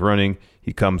Tozawa is running.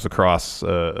 He comes across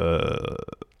like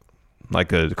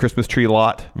a Christmas tree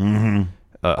lot,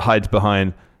 hides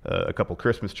behind a couple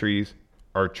Christmas trees.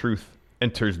 R-Truth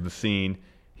enters the scene.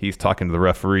 He's talking to the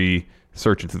referee,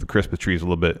 searching through the Christmas trees a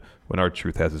little bit. When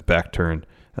R-Truth has his back turned,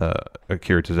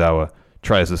 Akira Tozawa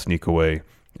tries to sneak away.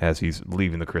 As he's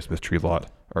leaving the Christmas tree lot,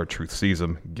 R-Truth sees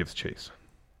him, gives chase.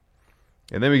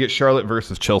 And then we get Charlotte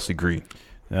versus Chelsea Green.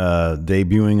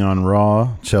 Debuting on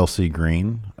Raw, Chelsea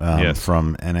Green Yes.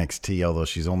 from NXT, although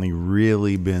she's only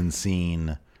really been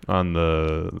seen on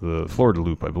the Florida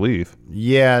Loop, I believe.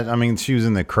 Yeah, I mean, she was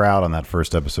in the crowd on that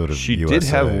first episode of She USA. did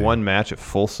have one match at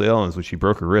Full Sail, and she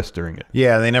broke her wrist during it.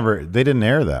 Yeah, they didn't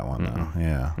air that one though.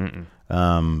 Yeah,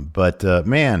 but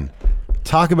man,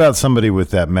 talk about somebody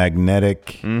with that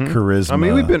magnetic charisma. I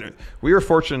mean, we were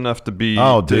fortunate enough to be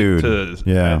at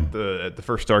the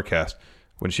first StarCast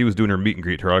when she was doing her meet and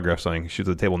greet, her autograph signing. She was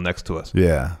at the table next to us.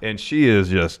 Yeah, and she is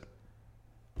just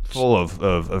full of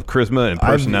charisma and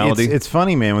personality. It's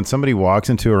funny, man, when somebody walks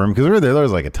into a room, because there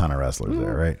was like a ton of wrestlers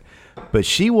there, right? But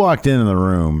she walked into the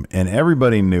room and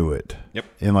everybody knew it. Yep.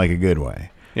 In like a good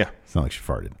way. Yeah. It's not like she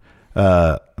farted.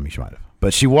 I mean, she might have.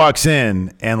 But she walks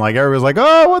in and like everybody's like,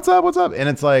 oh, what's up? What's up? And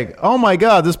it's like, oh my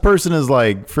God, this person is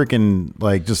like freaking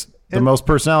like just the most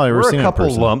personality I've ever seen. There were a couple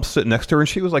in lumps sitting next to her, and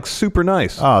she was like super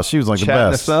nice. Oh, she was like chatting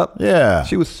the best. Us up. Yeah.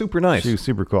 She was super nice. She was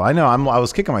super cool. I know. I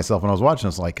was kicking myself when I was watching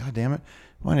this. Like, God damn it.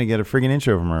 Why didn't I get a friggin'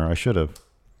 intro from her? I should have.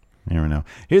 You never know.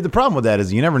 Here, the problem with that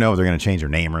is you never know if they're going to change her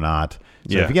name or not.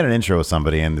 So if you get an intro with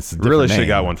somebody and it's a different really should have name,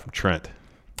 got one from Trent.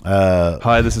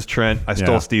 Hi, this is Trent. I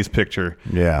stole Steve's picture.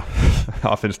 Yeah.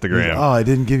 Off Instagram. Oh, I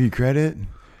didn't give you credit?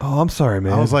 Oh, I'm sorry,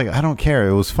 man. I was like, I don't care.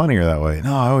 It was funnier that way.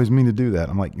 No, I always mean to do that.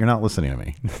 I'm like, you're not listening to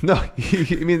me. No,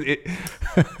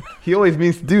 he always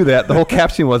means to do that. The whole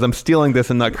caption was, I'm stealing this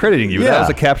and not crediting you. Yeah. That was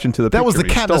a caption to the picture. That was the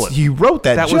caption. You wrote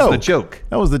that joke. That was the joke.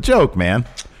 That was the joke, man.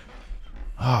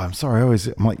 Oh, I'm sorry.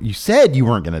 I'm like, you said you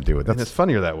weren't going to do it. And it's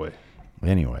funnier that way.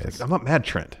 Anyways. I'm not mad,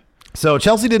 Trent. So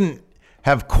Chelsea didn't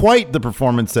have quite the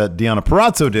performance that Deonna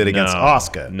Purrazzo did against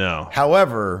Asuka. No.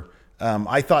 However,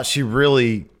 I thought she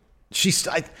really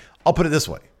I'll put it this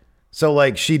way. So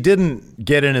like she didn't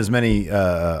get in as many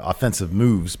offensive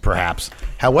moves, perhaps.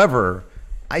 However,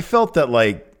 I felt that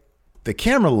like the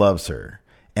camera loves her,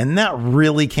 and that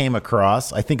really came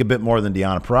across. I think a bit more than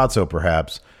Deonna Purrazzo,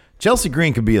 perhaps. Chelsea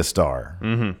Green could be a star.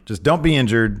 Mm-hmm. Just don't be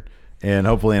injured, and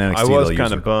hopefully in NXT I was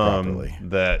kind of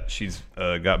bummed that she's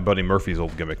got Buddy Murphy's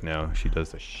old gimmick now. She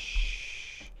does the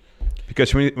shh.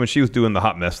 Because when she was doing the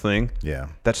hot mess thing,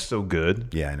 that's so good.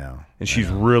 Yeah, I know. And she's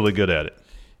really good at it.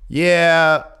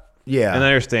 Yeah. Yeah. And I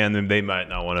understand that they might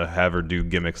not want to have her do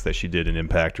gimmicks that she did in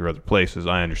Impact or other places.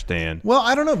 I understand. Well,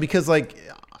 I don't know, because like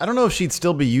I don't know if she'd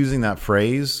still be using that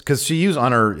phrase, because she used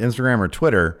on her Instagram or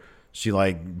Twitter, she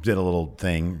like did a little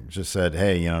thing, just said,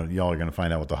 hey, y'all are going to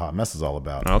find out what the hot mess is all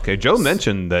about. Okay. Joe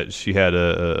mentioned that she had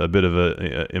a bit of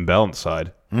a imbalanced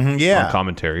side on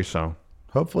commentary, so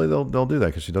hopefully they'll do that,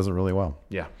 because she does it really well.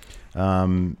 Yeah.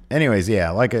 Anyways,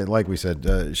 like we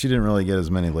said, she didn't really get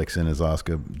as many licks in as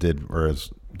Asuka did, or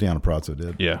as Deonna Purrazzo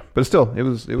did. Yeah, but still, it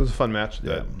was a fun match.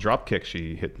 That drop kick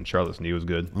she hit in Charlotte's knee was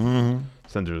good. Mm-hmm.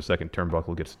 Sends her to the second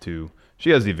turnbuckle, gets to 2. She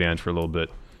has the advantage for a little bit.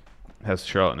 Has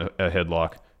Charlotte in a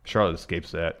headlock. Charlotte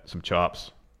escapes that. Some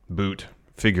chops, boot,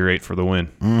 figure 8 for the win.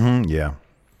 Mm-hmm. Yeah.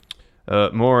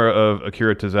 More of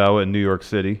Akira Tozawa in New York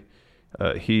City.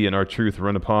 He and R-Truth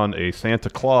run upon a Santa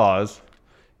Claus,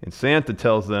 and Santa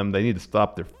tells them they need to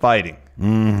stop their fighting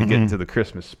to get into the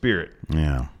Christmas spirit.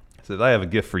 Yeah. He says, I have a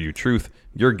gift for you, Truth.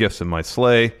 Your gift's in my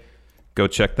sleigh. Go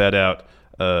check that out.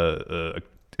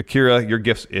 Akira, your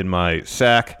gift's in my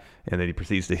sack. And then he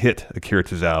proceeds to hit Akira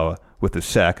Tozawa with his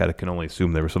sack. I can only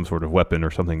assume there was some sort of weapon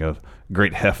or something of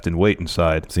great heft and weight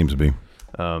inside. Seems to be.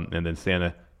 And then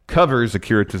Santa covers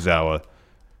Akira Tozawa.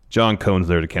 John Cone's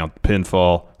there to count the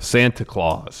pinfall. Santa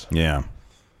Claus. Yeah.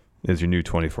 Is your new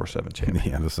 24/7 champion.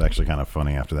 Yeah, this is actually kind of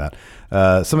funny after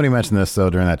that. Somebody mentioned this, though,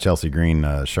 during that Chelsea Green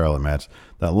Charlotte match,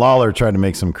 that Lawler tried to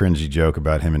make some cringy joke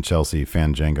about him and Chelsea.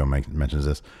 Fan Django mentions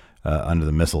this under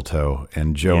the mistletoe,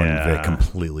 and Joe and Vic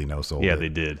completely no-sold Yeah, it. they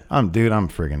did. I'm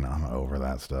over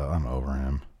that stuff. I'm over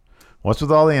him. What's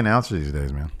with all the announcers these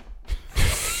days, man?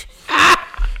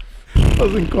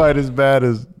 Wasn't quite as bad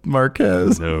as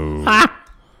Marquez. No.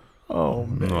 Oh,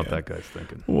 man. I don't know what that guy's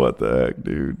thinking. What the heck,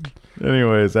 dude?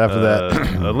 Anyways, after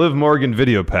that. A Liv Morgan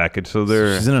video package. So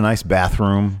she's in a nice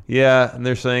bathroom. Yeah, and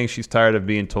they're saying she's tired of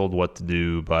being told what to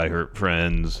do by her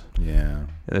friends. Yeah. And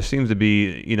there seems to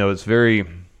be,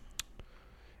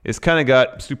 it's kind of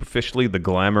got superficially the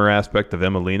glamour aspect of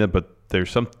Emelina, but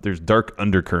there's dark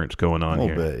undercurrents going on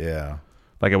here. A little bit, yeah.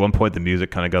 Like at one point, the music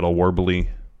kind of got all warbly.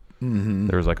 Mm-hmm.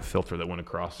 There was like a filter that went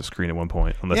across the screen at one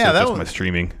point, unless it was just my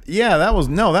streaming. Yeah, that was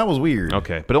weird.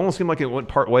 Okay, but it almost seemed like it went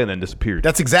part way and then disappeared.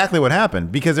 That's exactly what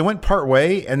happened, because it went part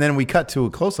way and then we cut to a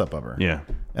close-up of her. Yeah.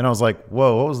 And I was like,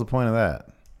 whoa, what was the point of that?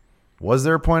 Was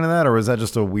there a point of that, or was that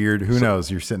just a weird, who knows,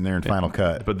 you're sitting there in Final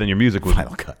Cut. But then your music was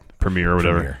Final Cut. Premiere or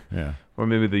whatever. Yeah. Or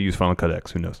maybe they use Final Cut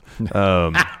X, who knows.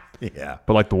 Yeah.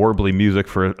 But like the warbly music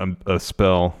for a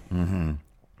spell. Mm-hmm.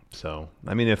 So,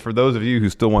 I mean, if for those of you who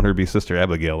still want her to be Sister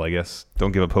Abigail, I guess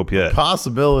don't give up hope yet. The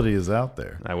possibility is out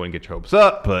there. I wouldn't get your hopes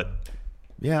up, but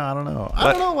yeah, I don't know.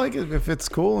 I don't know. Like if it's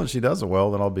cool and she does it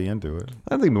well, then I'll be into it.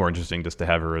 I think more interesting just to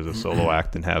have her as a solo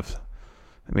act and have.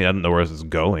 I mean, I don't know where this is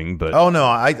going, but oh no,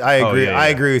 I agree. I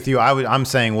agree with you. I'm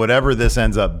saying whatever this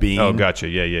ends up being. Oh, gotcha.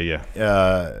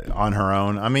 Yeah. On her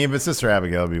own. I mean, if it's Sister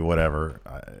Abigail, it'll be whatever.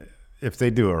 If they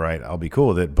do it right, I'll be cool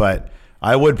with it. But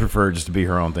I would prefer just to be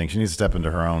her own thing. She needs to step into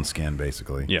her own skin,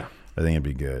 basically. Yeah. I think it'd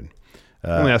be good.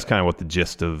 I mean, that's kind of what the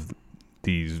gist of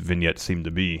these vignettes seem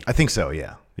to be. I think so,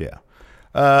 yeah.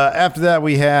 After that,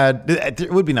 we had...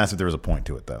 It would be nice if there was a point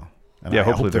to it, though. And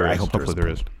hopefully there is. Hopefully there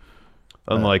is.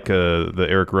 Unlike the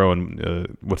Eric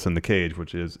Rowan, What's in the Cage,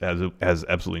 which has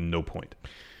absolutely no point.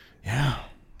 Yeah.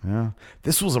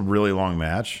 This was a really long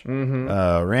match.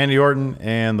 Mm-hmm. Randy Orton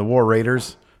and the War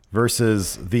Raiders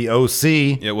versus the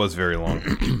OC. It was very long.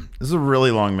 This is a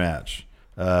really long match.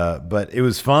 But it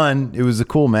was fun. It was a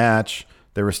cool match.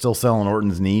 They were still selling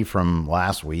Orton's knee from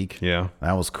last week. Yeah.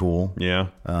 That was cool. Yeah.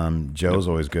 Joe's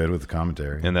always good with the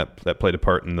commentary. And that played a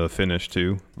part in the finish,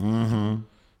 too. Mm-hmm.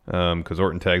 Because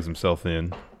Orton tags himself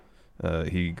in.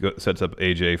 He sets up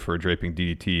AJ for a draping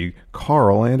DDT.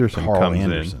 Carl Anderson comes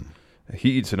in.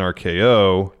 He eats an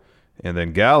RKO, and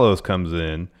then Gallows comes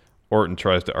in. Orton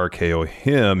tries to RKO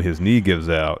him. His knee gives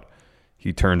out.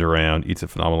 He turned around, eats a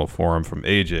phenomenal forearm from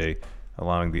AJ,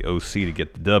 allowing the OC to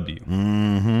get the W.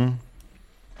 Mm-hmm.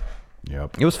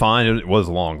 Yep. It was fine. It was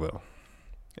long, though.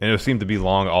 And it seemed to be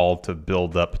long all to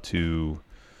build up to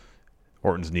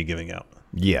Orton's knee giving out.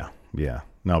 Yeah. Yeah.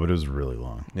 No, but it was really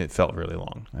long. It felt really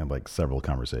long. I had like several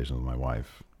conversations with my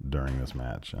wife during this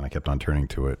match, and I kept on turning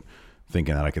to it,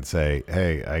 thinking that I could say,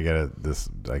 "Hey, I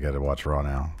gotta watch Raw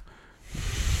now."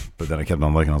 But then I kept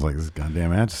on looking. I was like, "This goddamn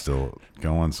match is still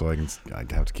going," so I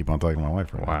have to keep on talking to my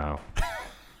wife. Right wow.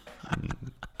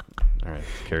 All right,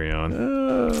 carry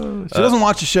on. She doesn't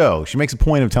watch the show. She makes a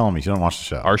point of telling me she doesn't watch the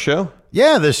show. Our show?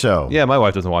 Yeah, this show. Yeah, my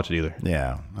wife doesn't watch it either.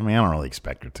 Yeah, I mean, I don't really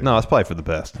expect her to. No, it's probably for the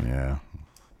best. Yeah.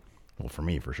 Well, for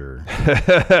me, for sure.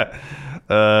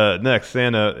 Next,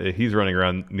 Santa, he's running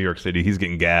around New York City. He's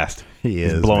getting gassed.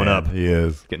 He's blown up. He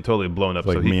is. Getting totally blown up.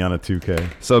 It's like me on a 2K.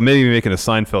 So maybe making a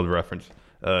Seinfeld reference.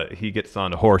 He gets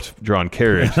on a horse-drawn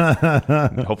carriage.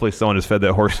 Hopefully someone has fed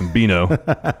that horse some Beano,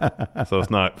 so it's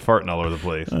not farting all over the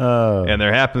place. And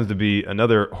there happens to be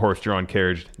another horse-drawn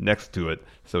carriage next to it.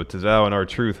 So Tozawa and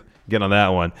R-Truth get on that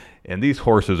one. And these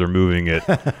horses are moving it.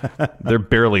 They're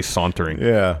barely sauntering.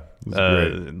 Yeah.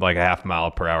 Like a half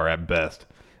mile per hour at best.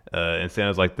 And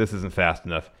Santa's like, this isn't fast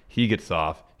enough. He gets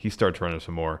off. He starts running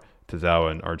some more.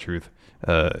 Tozawa and R-Truth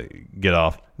get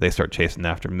off. They start chasing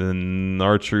after him. Then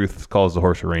R-Truth calls the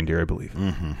horse a reindeer, I believe.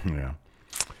 Mm-hmm, yeah.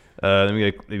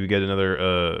 Then we get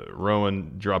another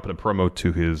Rowan dropping a promo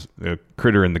to his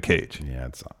critter in the cage. Yeah,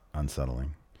 it's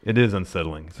unsettling. It is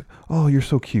unsettling. It's like, oh, you're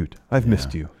so cute. I've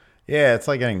missed you. Yeah, it's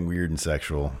like getting weird and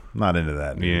sexual. Not into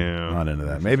that. Dude. Yeah. Not into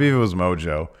that. Maybe if it was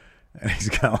Mojo, and he's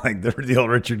got like the old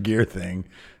Richard Gere thing.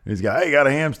 He's got, hey, you got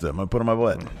a hamster. I'm going to put it on my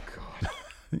butt. Oh, God.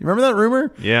 You remember that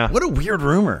rumor? Yeah. What a weird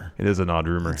rumor. It is an odd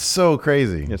rumor. It's so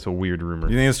crazy. It's a weird rumor.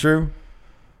 You think it's true?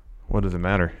 What does it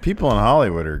matter? People in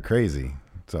Hollywood are crazy.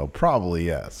 So probably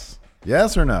yes.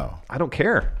 Yes or no? I don't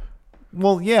care.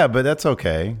 Well, yeah, but that's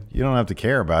okay. You don't have to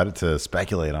care about it to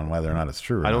speculate on whether or not it's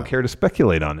true. I don't care to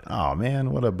speculate on it. Oh,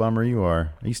 man, what a bummer you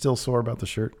are. Are you still sore about the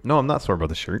shirt? No, I'm not sore about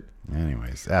the shirt.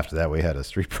 Anyways, after that, we had a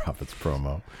Street Profits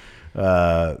promo.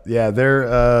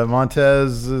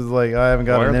 Montez is like, I haven't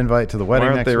got an invite to the wedding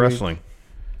next week. Why aren't they wrestling?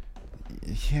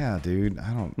 Yeah, dude,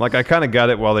 I don't... Like, I kind of got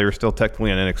it while they were still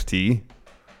technically on NXT,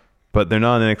 but they're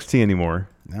not on NXT anymore.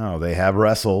 No, they have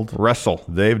wrestled. Wrestle.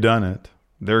 They've done it.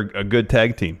 They're a good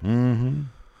tag team. Mm-hmm.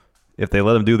 If they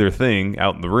let them do their thing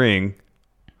out in the ring,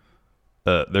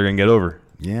 they're going to get over.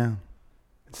 Yeah.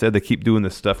 Instead, they keep doing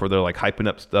this stuff where they're like hyping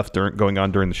up stuff going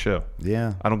on during the show.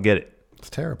 Yeah. I don't get it. It's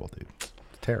terrible, dude. It's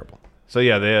terrible. So,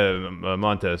 yeah, they have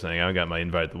Montez saying, I got my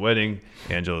invite at the wedding.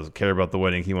 Angelo doesn't care about the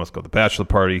wedding. He wants to go to the bachelor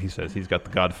party. He says he's got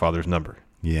the Godfather's number.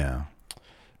 Yeah.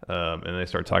 And they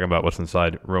start talking about what's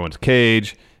inside Rowan's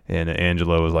cage. And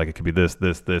Angelo was like, it could be this,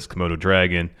 Komodo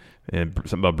dragon, and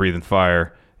something about breathing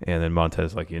fire. And then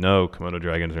Montez like, Komodo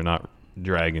dragons are not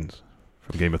dragons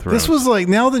from Game of Thrones. This was like,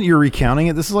 now that you're recounting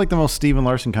it, this is like the most Steven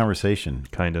Larson conversation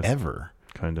kind of ever.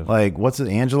 Kind of. Like, what's it?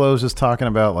 Angelo's just talking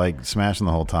about like smashing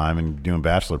the whole time and doing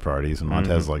bachelor parties, and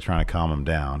Montez is like trying to calm him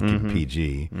down, keep it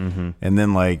PG. Mm-hmm. And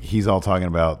then like he's all talking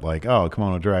about like, oh,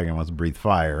 Komodo dragon wants to breathe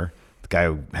fire. The guy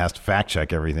who has to fact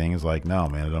check everything is like, no,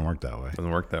 man, it doesn't work that way. It doesn't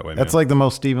work that way. That's like the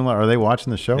most Steven Larson. Are they watching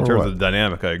the show? In terms of the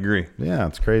dynamic, I agree. Yeah,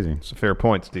 it's crazy. It's a fair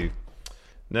point, Steve.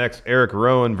 Next, Eric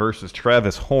Rowan versus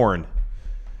Travis Horn.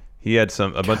 He had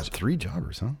bunch 3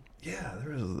 jobbers, huh? Yeah,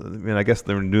 there was. I mean, I guess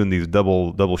they were doing these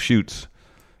double shoots.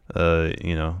 But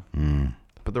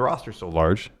the roster's so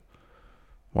large.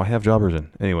 Why have jobbers in?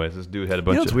 Anyways, this dude had a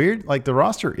bunch of... It's weird. Like, the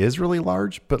roster is really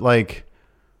large, but, like,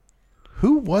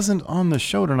 who wasn't on the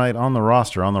show tonight on the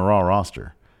roster, on the Raw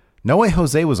roster? No Way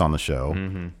Jose was on the show.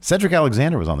 Mm-hmm. Cedric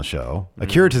Alexander was on the show.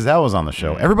 Akira Tozawa was on the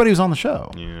show. Everybody was on the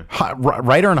show. Yeah.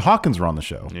 Ryder and Hawkins were on the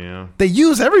show. Yeah. They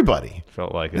use everybody.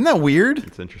 Felt like it. Isn't that weird?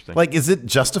 It's interesting. Like, is it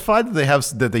justified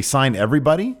that they signed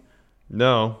everybody?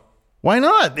 No. Why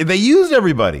not? They used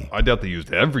everybody. I doubt they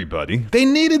used everybody. They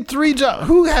needed 3 jobs.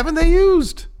 Who haven't they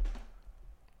used?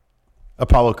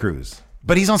 Apollo Crews.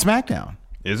 But he's on SmackDown.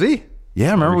 Is he?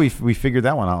 Yeah, remember we figured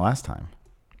that one out last time.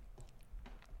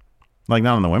 Like,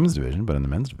 not in the women's division, but in the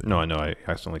men's division. No, I know. I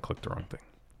accidentally clicked the wrong thing.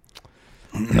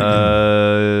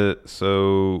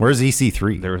 So... Where's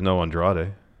EC3? There was no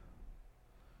Andrade.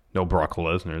 No Brock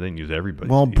Lesnar. They didn't use everybody.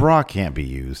 Well, Brock can't be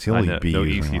used. He'll be no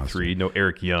used. No EC3. No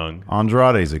Eric Young.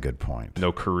 Andrade's a good point.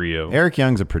 No Carrillo. Eric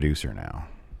Young's a producer now.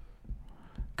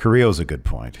 Carrillo's a good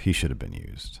point. He should have been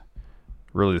used.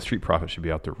 Really, the Street Profits should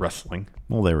be out there wrestling.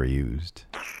 Well, they were used.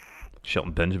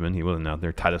 Shelton Benjamin, he wasn't out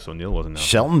there. Titus O'Neil wasn't out there.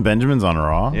 Shelton Benjamin's on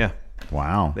Raw? Yeah.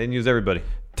 Wow. They didn't use everybody.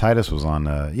 Titus was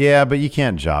on... yeah, but you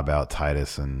can't job out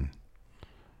Titus and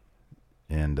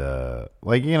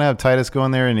like, you're going to have Titus go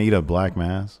in there and eat a black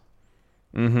mass?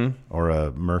 Mm-hmm. Or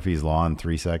a Murphy's Law in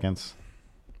 3 seconds?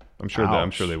 I'm sure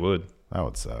they would. That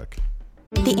would suck.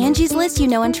 The Angie's List you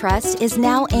know and trust is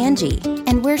now Angie,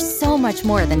 and we're so much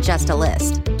more than just a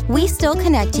list. We still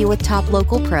connect you with top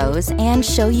local pros and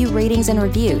show you ratings and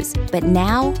reviews, but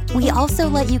now we also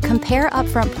let you compare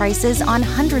upfront prices on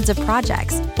hundreds of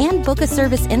projects and book a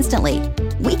service instantly.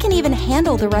 We can even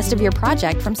handle the rest of your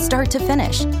project from start to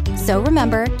finish. So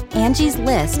remember, Angie's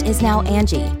List is now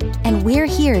Angie, and we're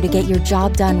here to get your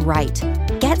job done right.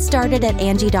 Get started at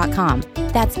Angie.com.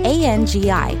 That's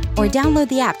ANGI, or download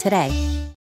the app today.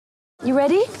 You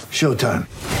ready? Showtime.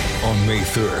 On May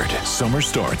 3rd, summer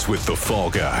starts with The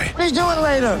Fall Guy. Let's do it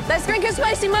later. Let's drink a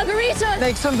spicy margarita.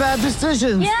 Make some bad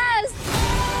decisions. Yes!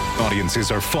 Audiences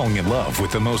are falling in love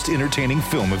with the most entertaining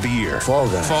film of the year. Fall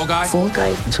Guy. Fall Guy? Fall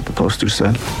Guy. That's what the poster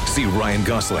said. See Ryan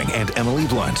Gosling and Emily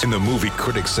Blunt in the movie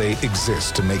critics say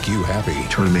exists to make you happy.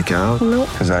 Trying to make it out? Nope.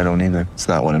 Because I don't either. It's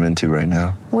not what I'm into right now.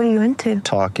 What are you into?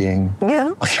 Talking. Yeah.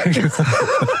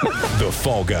 The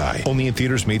Fall Guy. Only in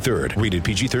theaters May 3rd. Rated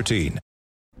PG-13.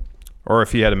 Or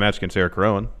if he had a match against Eric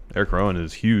Rowan. Eric Rowan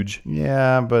is huge.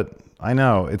 Yeah, but I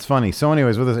know. It's funny. So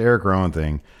anyways, with this Eric Rowan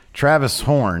thing, Travis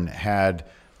Horn had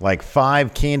like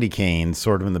 5 candy canes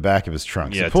sort of in the back of his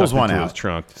trunk. So Yeah, he pulls tucked one into out. his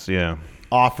trunk. Yeah.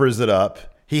 Offers it up.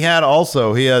 He had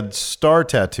star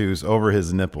tattoos over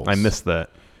his nipples. I missed that.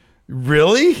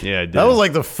 Really? Yeah, I did. That was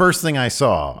like the first thing I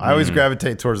saw. I always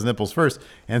gravitate towards the nipples first.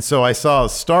 And so I saw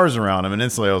stars around him, and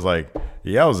instantly I was like,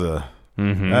 yowza.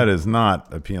 That is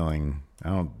not appealing. I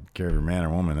don't care if you're man or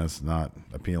woman. That's not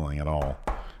appealing at all.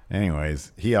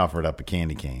 Anyways, he offered up a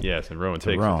candy cane. Yes, and Rowan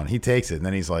to takes Rowan. it. He takes it, and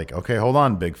then he's like, okay, hold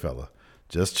on, big fella.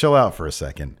 Just chill out for a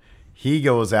second. He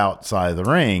goes outside the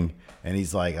ring, and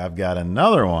he's like, I've got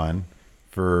another one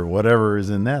for whatever is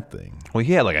in that thing. Well,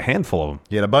 he had like a handful of them.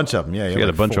 He had a bunch of them. Yeah, He had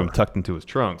a bunch of them tucked into his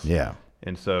trunks. Yeah.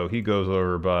 And so he goes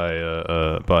over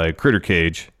by Critter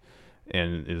Cage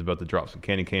and is about to drop some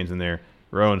candy canes in there.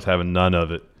 Rowan's having none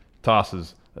of it.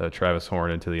 Tosses Travis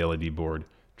Horn into the LED board.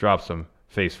 Drops him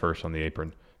face first on the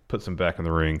apron. Puts him back in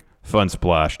the ring. Fun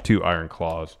splash. 2 iron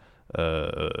claws.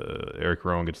 Eric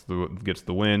Rowan gets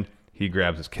the win. He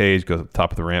grabs his cage, goes to the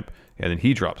top of the ramp, and then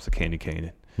he drops the candy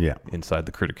cane inside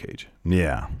the Critter Cage.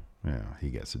 Yeah. Yeah, he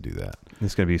gets to do that.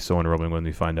 It's going to be so unnerving when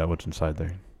we find out what's inside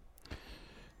there.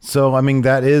 So, I mean,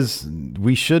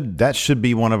 that should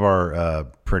be one of our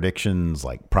predictions,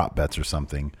 like prop bets or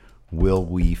something. Will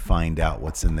we find out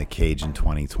what's in the cage in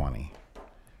 2020?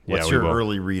 What's your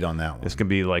early read on that one? It's going to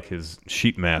be like his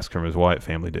sheep mask from his Wyatt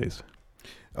family days.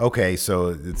 Okay, so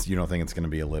you don't think it's going to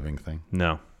be a living thing?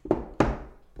 No.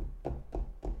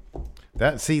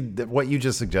 What you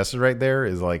just suggested right there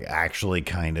is like actually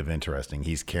kind of interesting.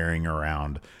 He's carrying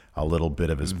around a little bit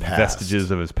of his past.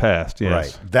 Vestiges of his past,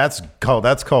 yes. Right. That's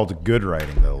called good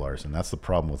writing, though, Larson. That's the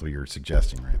problem with what you're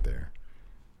suggesting right there.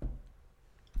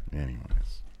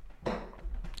 Anyways.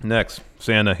 Next,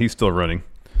 Santa, he's still running.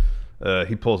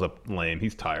 He pulls up lame.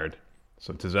 He's tired.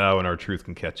 So Tozawa and R-Truth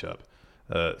can catch up.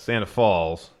 Santa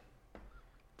falls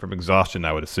from exhaustion,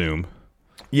 I would assume.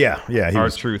 Yeah. He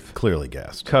R-Truth was clearly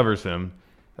gassed. Covers him.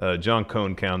 John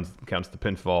Cone counts the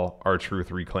pinfall.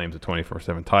 R-Truth reclaims the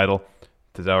 24/7 title.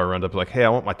 Tozawa runs up like, hey, I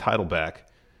want my title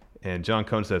back. And John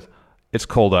Cone says, it's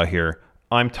cold out here.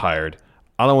 I'm tired.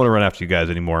 I don't want to run after you guys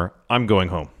anymore. I'm going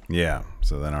home. Yeah.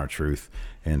 So then R-Truth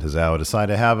and Tozawa decide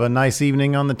to have a nice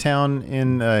evening on the town.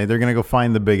 They're going to go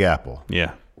find the Big Apple.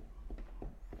 Yeah.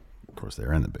 Of course,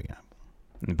 they're in the Big Apple.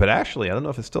 But actually, I don't know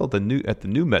if it's still at the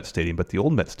new Met Stadium, but the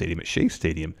old Met Stadium at Shea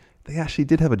Stadium, they actually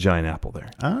did have a giant apple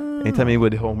there. Anytime he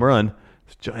would home run,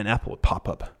 this giant apple would pop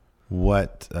up.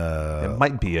 What? It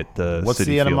might be at the what's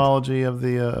City the Field. etymology of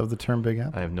the term Big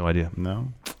Apple? I have no idea.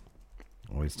 No.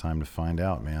 Always time to find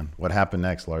out, man. What happened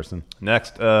next, Larson?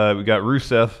 Next, we got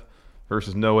Rusev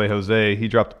versus No Way Jose. He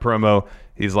dropped a promo.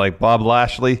 He's like, Bob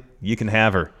Lashley, you can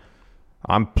have her.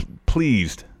 I'm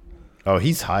pleased. Oh,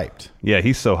 he's hyped. Yeah,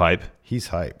 he's so hype. He's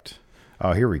hyped.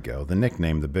 Oh, here we go. The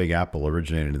nickname, the Big Apple,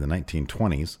 originated in the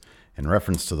 1920s in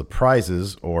reference to the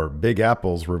prizes or Big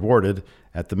Apples rewarded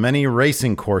at the many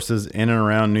racing courses in and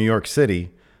around New York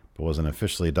City, but wasn't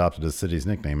officially adopted as the city's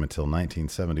nickname until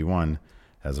 1971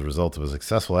 as a result of a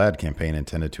successful ad campaign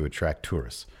intended to attract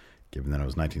tourists. Given that it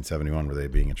was 1971, were they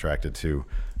being attracted to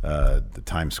the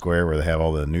Times Square where they have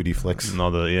all the nudie flicks? And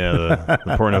all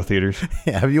the porno theaters.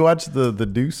 Yeah, have you watched the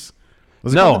Deuce?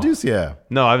 Was it no. called The Deuce? Yeah.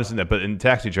 No, I haven't seen that. But in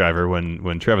Taxi Driver,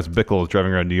 when Travis Bickle is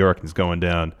driving around New York and is going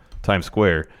down Times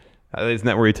Square, isn't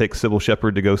that where he takes Sybil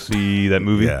Shepherd to go see that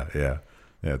movie? Yeah,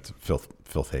 it's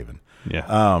Filth Haven.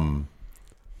 Yeah.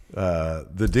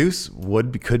 The Deuce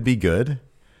could be good,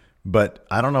 but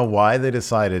I don't know why they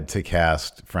decided to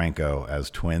cast Franco as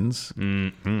twins.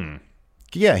 Mm-hmm.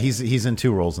 Yeah, he's in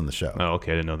 2 roles in the show. Oh,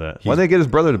 okay, I didn't know that. Why did they get his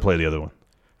brother to play the other one?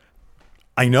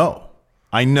 I know.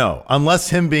 Unless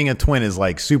him being a twin is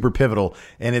like super pivotal,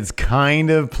 and it's kind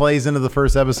of plays into the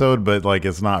first episode, but like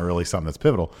it's not really something that's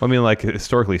pivotal. I mean, like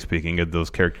historically speaking, those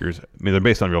characters. I mean, they're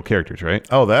based on real characters, right?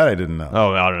 Oh, that I didn't know.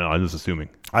 Oh, I don't know. I'm just assuming.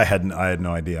 I had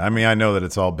no idea. I mean, I know that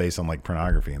it's all based on like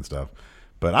pornography and stuff,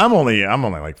 but I'm only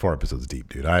like 4 episodes deep,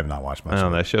 dude. I have not watched much. I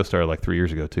know that show started like 3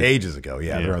 years ago too. Ages ago,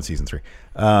 yeah. They're on season 3.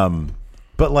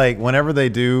 But like whenever they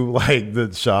do like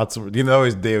the shots, they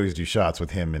always do shots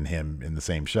with him in the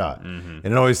same shot, and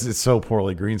it's so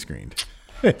poorly green screened.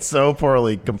 It's so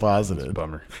poorly composited. It's a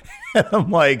bummer. And I'm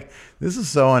like, this is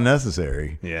so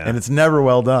unnecessary. Yeah, and it's never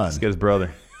well done. Let's get his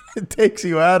brother. It takes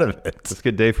you out of it. Let's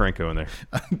get Dave Franco in there.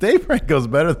 Dave Franco's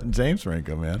better than James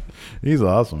Franco, man. He's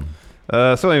awesome.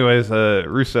 So anyways,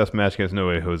 Rusev's match against No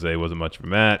Way Jose wasn't much of a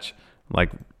match.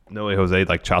 Like No Way Jose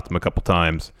like chopped him a couple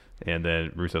times. And then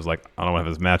Rusev's like, I don't want to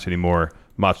have this match anymore.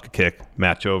 Machka kick,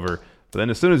 match over. But then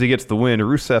as soon as he gets the win,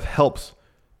 Rusev helps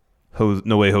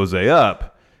No Way Jose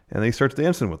up, and then he starts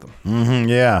dancing with them. Mm-hmm,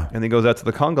 yeah. And then he goes out to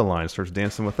the conga line and starts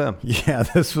dancing with them. Yeah,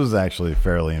 this was actually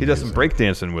fairly amazing. He does some break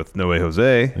dancing with No Way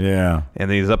Jose. Yeah.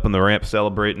 And then he's up on the ramp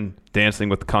celebrating, dancing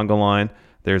with the conga line.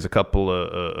 There's a couple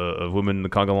of women in the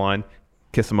conga line,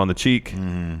 kiss him on the cheek.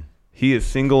 He is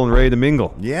single and ready to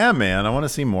mingle. Yeah, man. I want to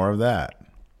see more of that.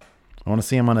 I want to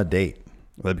see him on a date.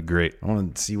 That'd be great. I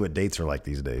want to see what dates are like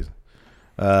these days.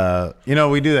 We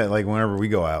do that like whenever we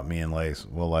go out, me and Lace,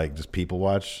 we'll like just people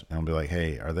watch and I'll be like,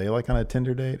 hey, are they like on a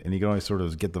Tinder date? And you can always sort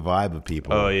of get the vibe of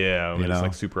people. Oh yeah, when it's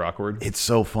like super awkward. It's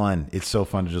so fun. It's so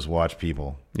fun to just watch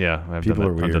people. Yeah, I've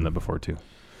done that before too.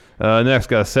 Next,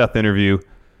 got a Seth interview.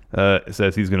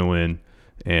 Says he's going to win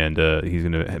and he's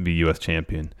going to be U.S.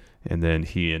 champion. And then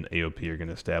he and AOP are going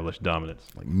to establish dominance.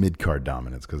 Like mid-card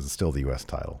dominance because it's still the U.S.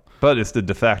 title. But it's the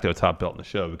de facto top belt in the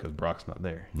show because Brock's not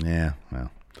there. Yeah, well.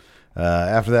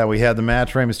 After that, we had the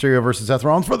match, Rey Mysterio versus Seth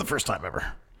Rollins for the first time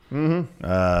ever. Mm-hmm.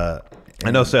 I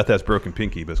know Seth has broken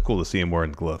pinky, but it's cool to see him wearing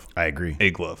the glove. I agree.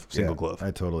 A glove, single glove. I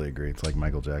totally agree. It's like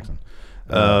Michael Jackson.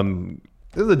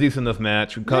 This is a decent enough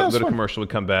match. We go to commercial, we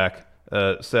come back.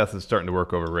 Seth is starting to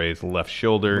work over Rey's left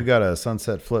shoulder. We got a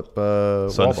sunset flip wall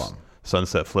bomb.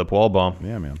 Sunset flip wall bomb.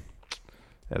 Yeah, man.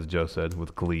 As Joe said,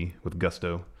 with glee, with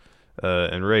gusto.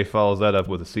 And Rey follows that up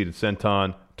with a seated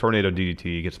senton, tornado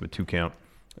DDT, gets him a 2 count.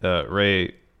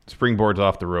 Rey springboards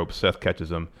off the rope. Seth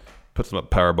catches him, puts him up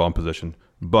powerbomb position,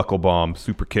 buckle bomb,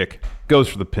 super kick, goes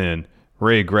for the pin.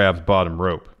 Rey grabs bottom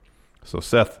rope. So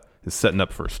Seth is setting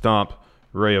up for a stomp.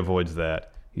 Rey avoids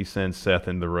that. He sends Seth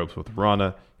into the ropes with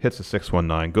Rana, hits a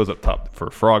 619, goes up top for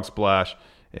a frog splash,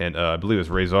 and I believe it's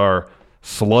Razor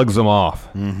slugs him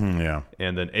off. Mm-hmm, yeah.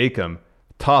 And then Akam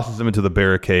tosses him into the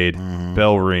barricade.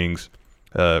 Bell rings.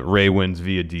 Rey wins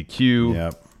via DQ.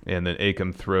 Yep. And then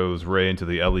Akam throws Rey into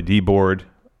the LED board.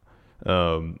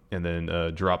 And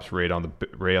then drops Rey on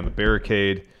the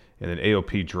barricade. And then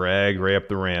AOP drag Rey up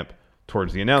the ramp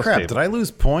towards the announce table. Did I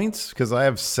lose points? Because I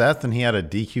have Seth and he had a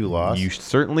DQ loss. You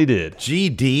certainly did.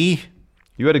 GD.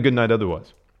 You had a good night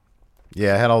otherwise.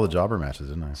 Yeah, I had all the jobber matches,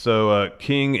 didn't I? So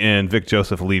King and Vic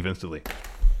Joseph leave instantly.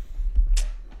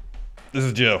 This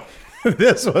is Joe.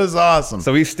 This was awesome.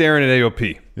 So he's staring at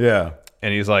AOP. Yeah.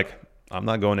 And he's like, I'm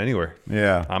not going anywhere.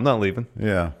 Yeah. I'm not leaving.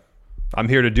 Yeah. I'm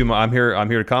here to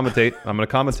commentate. I'm going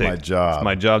to commentate. It's my job. It's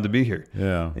my job to be here.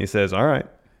 Yeah. And he says, all right.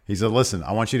 He said, listen,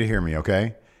 I want you to hear me,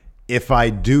 okay? If I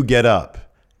do get up,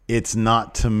 it's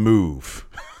not to move.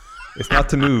 It's not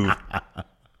to move.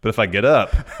 But if I get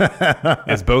up,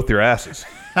 it's both your asses.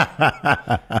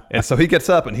 And so he gets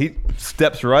up and he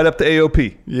steps right up to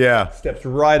AOP. Yeah. Steps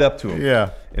right up to him.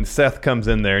 Yeah. And Seth comes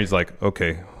in there. He's like,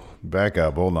 okay. Back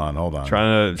up. Hold on.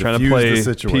 Trying to play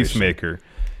peacemaker.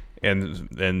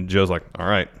 And Joe's like, all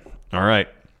right.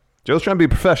 Joe's trying to be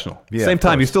professional. Yeah, Same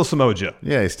time, he's still Samoa Joe.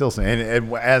 Yeah, he's still saying.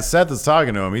 And as Seth is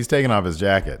talking to him, he's taking off his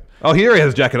jacket. Oh, here he has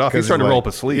his jacket off. He's starting to roll up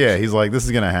his sleeves. Yeah, he's like, this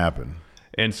is going to happen.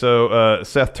 And so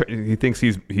Seth, he thinks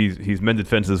he's mended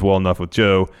fences well enough with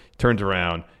Joe. He turns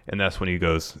around, and that's when he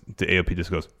goes to AOP. Just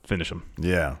goes, finish him.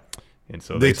 Yeah. And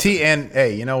so and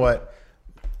hey, you know what?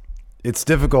 It's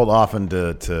difficult often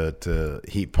to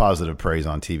heap positive praise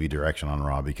on TV direction on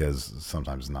Raw because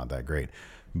sometimes it's not that great.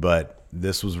 But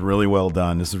this was really well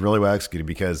done. This is really well executed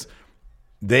because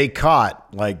they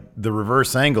caught like the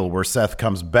reverse angle where Seth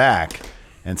comes back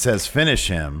and says finish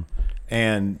him,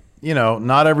 and you know,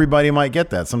 not everybody might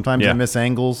get that. Sometimes they miss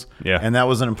angles, and that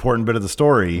was an important bit of the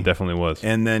story. It definitely was.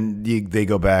 And then they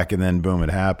go back, and then boom,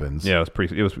 it happens. Yeah,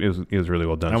 it was really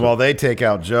well done. And while they take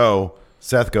out Joe,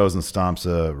 Seth goes and stomps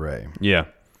Rey. Yeah,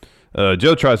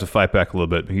 Joe tries to fight back a little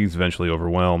bit, but he's eventually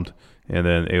overwhelmed. And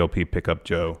then AOP pick up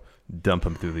Joe, dump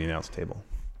him through the announce table.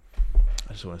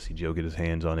 I just want to see Joe get his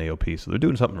hands on AOP, so they're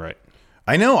doing something right.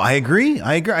 I know. I agree.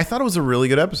 I thought it was a really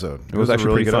good episode. It was actually a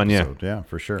really pretty fun, episode. Yeah,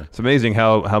 for sure. It's amazing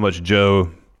how much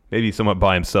Joe, maybe somewhat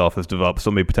by himself, has developed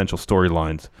so many potential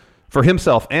storylines for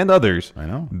himself and others. I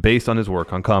know. Based on his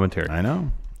work on commentary. I know.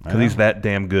 Because he's that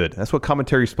damn good. That's what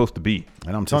commentary is supposed to be.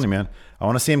 And I'm telling you, man, I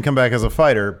want to see him come back as a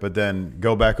fighter, but then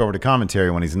go back over to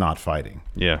commentary when he's not fighting.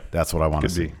 Yeah. That's what I want to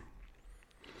see. Be.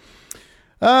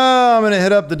 I'm going to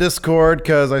hit up the Discord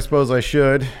because I suppose I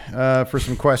should for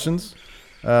some questions.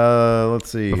 Let's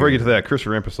see. Before we get to that,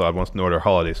 Christopher Ramprasad wants to know what our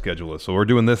holiday schedule is. So we're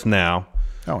doing this now.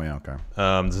 Oh, yeah, okay.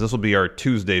 This will be our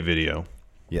Tuesday video.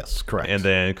 Yes, correct. And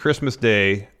then Christmas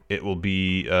Day, it will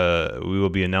be we will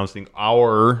be announcing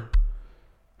our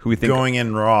who we think Going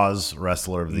in Raw's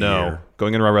Wrestler of the Year.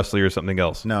 Going in Raw Wrestler of the Year is something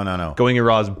else. No. Going in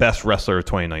Raw's Best Wrestler of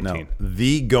 2019. No.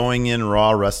 The Going in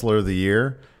Raw Wrestler of the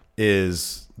Year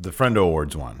is the Friendo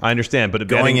Awards one. I understand, but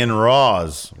Going in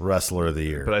Raw's Wrestler of the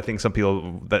Year. But I think some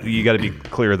people that you got to be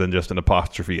clearer than just an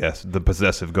apostrophe S. The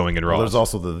possessive Going in Raw. Well, there's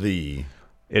also the.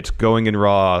 It's Going in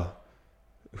Raw.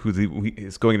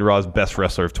 It's Going in Raw's Best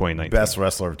Wrestler of 2019. Best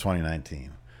Wrestler of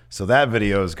 2019. So that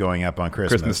video is going up on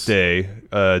Christmas Day.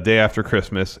 Day after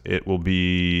Christmas, it will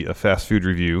be a fast food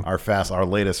review. Our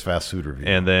latest fast food review.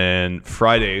 And then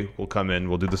Friday we'll come in.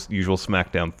 We'll do this usual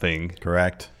SmackDown thing.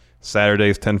 Correct.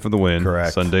 Saturday's 10 for the win.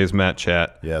 Correct. Sunday's Matt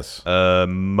Chat. Yes.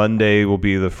 Monday will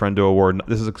be the Friendo Award.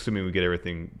 This is assuming we get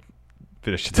everything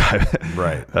finished in time.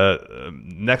 Right.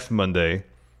 Next Monday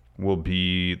will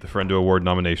be the Friendo Award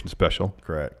nomination special.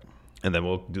 Correct. And then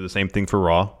we'll do the same thing for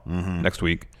Raw next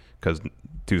week because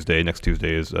next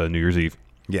Tuesday is New Year's Eve.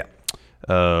 Yeah.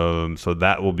 So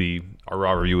that will be our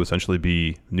Raw review. Will essentially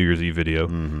be New Year's Eve video.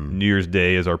 New Year's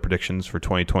Day is our predictions for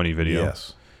 2020 video.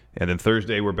 Yes. And then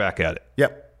Thursday we're back at it.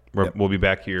 Yep. We'll be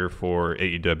back here for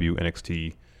AEW,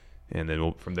 NXT, and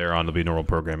then from there on there'll be normal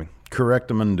programming.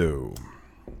 Correctamundo.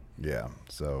 Yeah.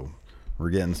 So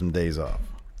we're getting some days off.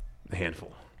 A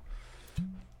handful.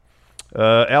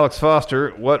 Alex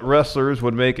Foster, what wrestlers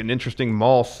would make an interesting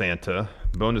mall Santa?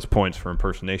 Bonus points for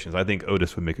impersonations. I think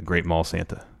Otis would make a great mall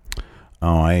Santa.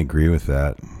 Oh, I agree with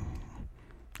that.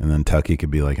 And then Tucky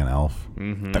could be like an elf.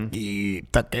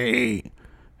 Tucky.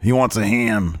 He wants a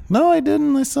ham. No, I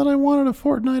didn't. I said I wanted a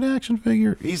Fortnite action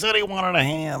figure. He said he wanted a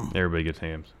ham. Everybody gets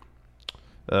hams.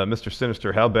 Mr.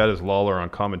 Sinister, how bad is Lawler on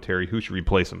commentary? Who should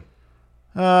replace him?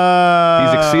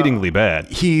 He's exceedingly bad.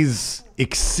 He's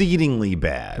exceedingly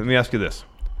bad. Let me ask you this.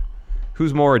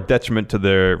 Who's more a detriment to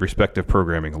their respective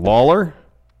programming, Lawler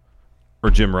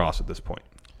or Jim Ross at this point?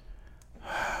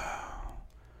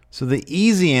 So the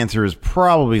easy answer is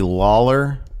probably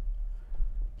Lawler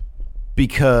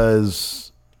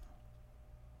because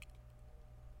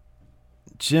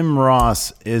Jim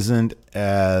Ross isn't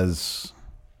as...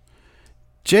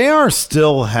 JR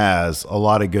still has a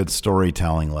lot of good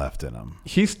storytelling left in him.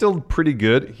 He's still pretty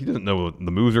good. He doesn't know what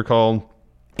the moves are called.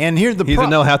 And here's the he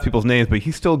doesn't know half people's names, but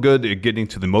he's still good at getting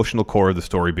to the emotional core of the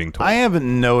story being told. I haven't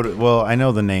noticed... Well, I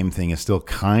know the name thing is still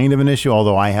kind of an issue,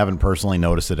 although I haven't personally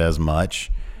noticed it as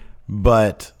much.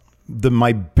 But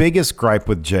my biggest gripe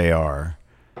with JR,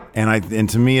 and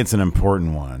to me it's an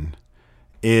important one,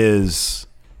 is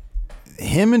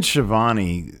him and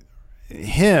Shivani...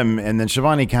 Him and then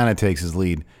Shivani kind of takes his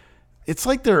lead. It's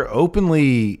like they're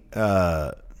openly,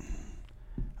 I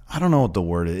don't know what the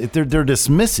word is. They're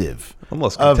dismissive,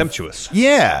 almost contemptuous.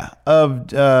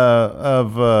 Of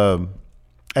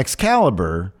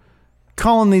Excalibur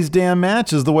calling these damn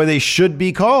matches the way they should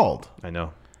be called. I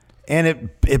know, and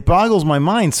it boggles my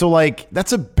mind. So like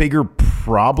that's a bigger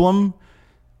problem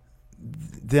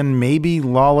than maybe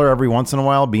Lawler every once in a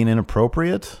while being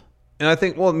inappropriate. And I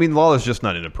think, Lawler's just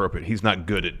not inappropriate. He's not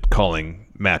good at calling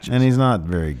matches. And he's not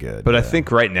very good. But I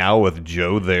think right now with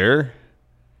Joe there,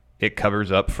 it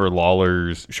covers up for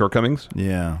Lawler's shortcomings.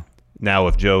 Yeah. Now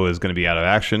if Joe is going to be out of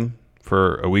action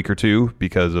for a week or two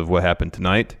because of what happened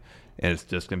tonight, and it's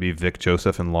just going to be Vic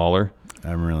Joseph and Lawler.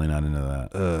 I'm really not into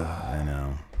that. I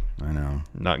know.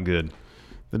 Not good.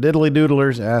 The Diddly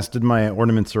Doodlers asked, did my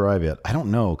ornaments arrive yet? I don't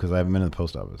know because I haven't been to the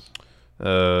post office.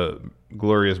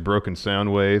 Glorious Broken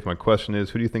Sound Wave. My question is,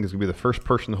 who do you think is going to be the first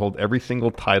person to hold every single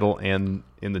title and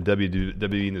in the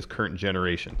WWE in this current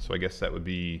generation? So I guess that would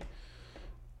be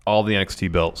all the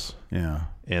NXT belts. Yeah.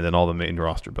 And then all the main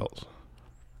roster belts.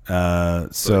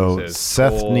 So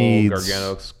Seth Cole, needs...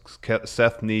 Gargano,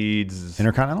 Seth needs...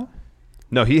 Intercontinental?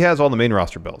 No, he has all the main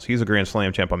roster belts. He's a Grand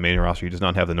Slam champ on main roster. He does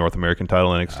not have the North American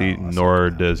title in NXT, nor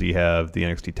does he have the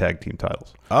NXT tag team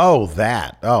titles. Oh,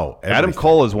 that. Oh, everything. Adam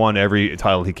Cole has won every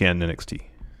title he can in NXT.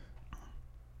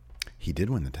 He did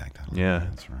win the tag title. Yeah.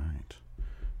 That's right.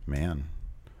 Man.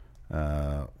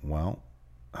 Well,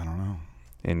 I don't know.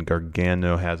 And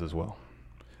Gargano has as well.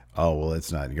 Oh, well,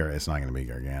 it's not going to be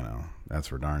Gargano. That's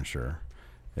for darn sure.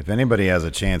 If anybody has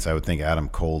a chance, I would think Adam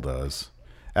Cole does.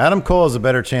 Adam Cole has a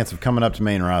better chance of coming up to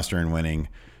main roster and winning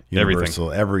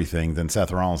Universal everything than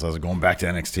Seth Rollins has of going back to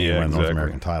NXT and win the North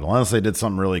American title. Unless they did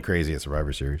something really crazy at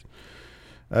Survivor Series.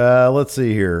 Let's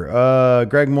see here.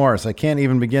 Greg Morris, I can't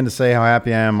even begin to say how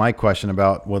happy I am. My question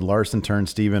about would Larson turn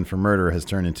Steven for murder has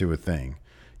turned into a thing.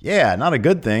 Yeah, not a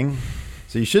good thing.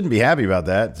 So you shouldn't be happy about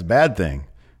that. It's a bad thing.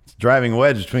 It's a driving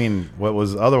wedge between what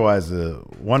was otherwise a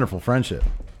wonderful friendship.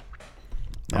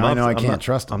 Now I know I can't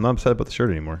trust him. I'm not upset about the shirt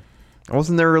anymore. I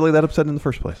wasn't there really that upset in the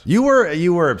first place. You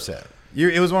were upset.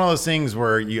 It was one of those things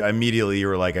where you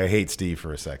were like, I hate Steve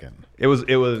for a second. It was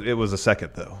a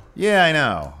second though. Yeah,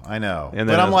 I know.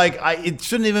 But I'm like, it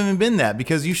shouldn't have even been that,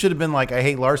 because you should have been like, I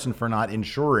hate Larson for not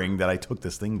ensuring that I took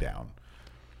this thing down.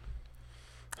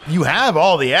 You have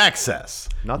all the access.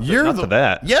 Not to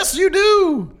that. Yes, you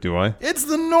do. Do I? It's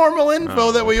the normal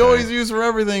info that we always use for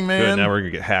everything, man. Good, now we're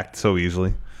gonna get hacked so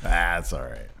easily. That's all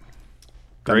right.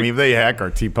 I mean, if they hack our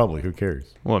T-Public, who cares?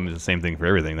 Well, I mean, it's the same thing for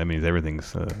everything. That means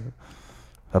everything's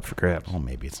up for grabs. Well,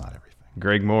 maybe it's not everything.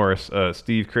 Greg Morris,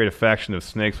 Steve, create a faction of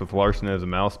snakes with Larson as a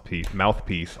mouthpiece.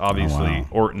 Obviously,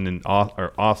 Orton and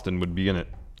Austin would be in it.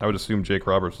 I would assume Jake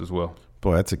Roberts as well.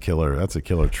 Boy, that's a killer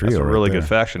trio. That's a really good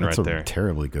faction right there. That's a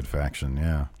terribly good faction,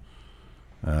 yeah.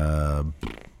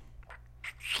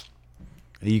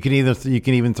 You can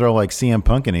even throw like CM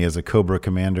Punk in. He has a Cobra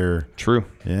Commander. True.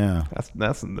 Yeah.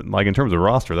 That's like in terms of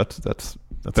roster, that's best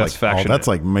like, faction. That's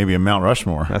like maybe a Mount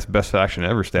Rushmore. That's best faction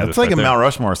ever status. It's like a Mount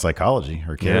Rushmore psychology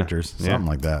or characters, something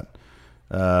like that.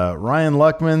 Ryan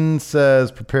Luckman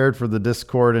says, prepared for the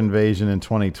Discord invasion in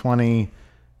 2020.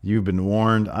 You've been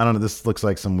warned. I don't know. This looks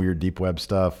like some weird deep web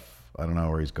stuff. I don't know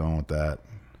where he's going with that.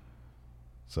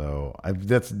 So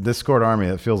that's Discord Army.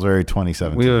 That feels very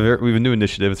 2017. We have a new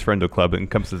initiative. It's Friendo Club. It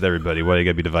encompasses everybody. Why do you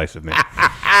got to be divisive, man?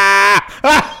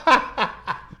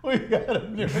 We got a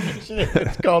new initiative.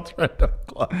 It's called Friendo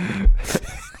Club.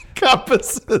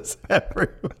 Encompasses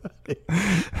everybody.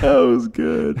 That was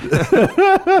good.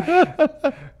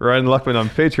 Ryan Luckman on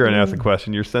Patreon asked a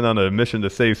question. You're sent on a mission to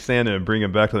save Santa and bring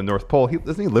him back to the North Pole.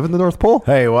 Doesn't he live in the North Pole?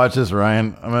 Hey, watch this,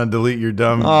 Ryan. I'm going to delete your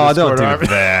dumb Discord don't do Army.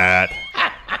 That.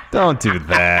 Don't do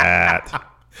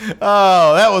that.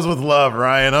 Oh, that was with love,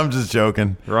 Ryan. I'm just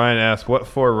joking. Ryan asked, what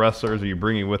 4 wrestlers are you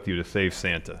bringing with you to save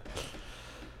Santa?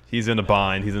 He's in a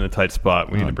bind. He's in a tight spot.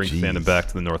 We need to bring Santa back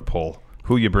to the North Pole.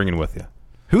 Who are you bringing with you?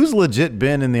 Who's legit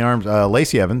been in the armed?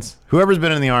 Lacey Evans. Whoever's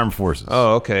been in the armed forces.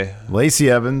 Oh, okay. Lacey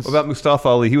Evans. What about Mustafa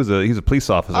Ali? He's a police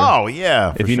officer. Oh,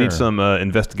 yeah. If you need some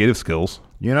investigative skills.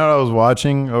 You know what I was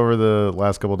watching over the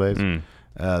last couple of days?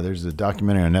 There's a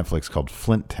documentary on Netflix called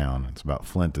Flint Town. It's about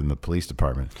Flint and the police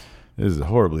department. It is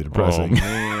horribly depressing. Oh,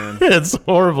 man. It's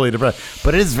horribly depressing.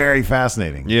 But it is very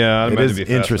fascinating. Yeah, it is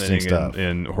interesting stuff.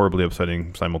 And horribly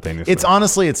upsetting simultaneously. It's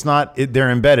honestly, it's not. They're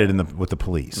embedded with the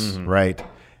police, right?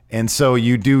 And so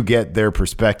you do get their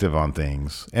perspective on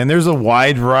things. And there's a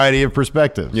wide variety of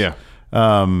perspectives. Yeah.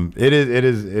 It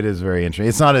is very interesting.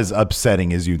 It's not as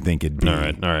upsetting as you'd think it'd be. All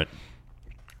right.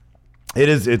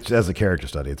 It's as a character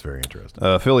study, it's very interesting.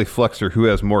 Philly Flexer, who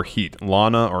has more heat,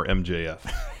 Lana or MJF?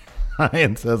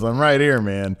 Ryan says, I'm right here,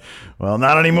 man. Well,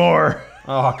 not anymore.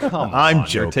 Oh, come on. I'm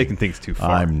joking. You're taking things too far.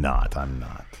 I'm not.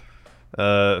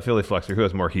 Philly Flexer, who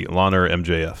has more heat, Lana or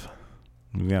MJF?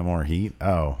 We got more heat?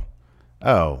 Oh,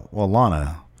 well,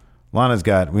 Lana. Lana's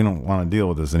got, we don't want to deal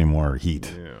with this anymore,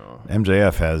 heat. Yeah.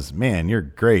 MJF has, man, you're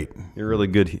great. You're really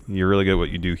good. You're really good at what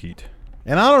you do, heat.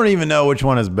 And I don't even know which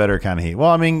one is better kind of heat. Well,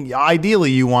 I mean,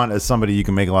 ideally you want as somebody you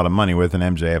can make a lot of money with, and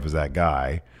MJF is that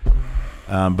guy.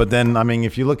 But then, I mean,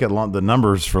 if you look at the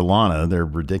numbers for Lana, they're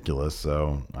ridiculous.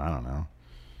 So I don't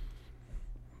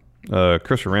know.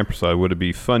 Christopher Rampersad, would it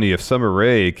be funny if Summer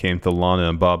Rae came to Lana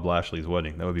and Bob Lashley's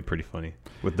wedding? That would be pretty funny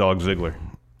with Dog Ziggler.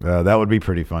 That would be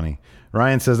pretty funny.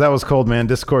 Ryan says, that was cold, man.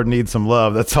 Discord needs some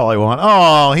love. That's all I want.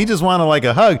 Oh, he just wanted like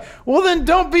a hug. Well, then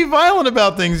don't be violent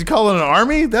about things. You call it an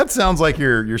army? That sounds like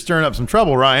you're stirring up some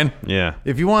trouble, Ryan. Yeah.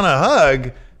 If you want a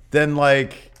hug, then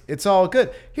like it's all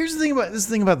good. Here's the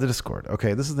thing about the Discord.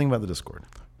 Okay, this is the thing about the Discord.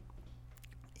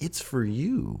 It's for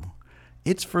you.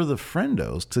 It's for the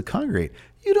friendos to congregate.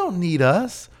 You don't need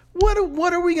us. What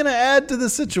are we going to add to the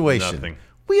situation? Nothing.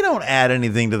 We don't add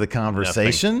anything to the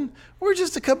conversation. Nothing. We're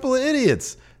just a couple of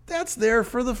idiots. That's there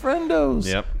for the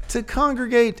friendos to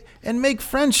congregate and make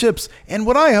friendships. And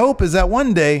what I hope is that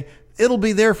one day it'll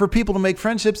be there for people to make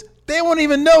friendships. They won't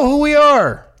even know who we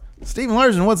are. Stephen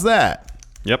Larson, what's that?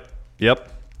 Yep.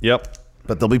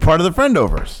 But they'll be part of the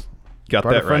Friendoverse. Got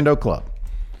part that of Friendo right. Club.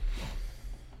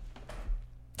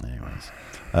 Anyways.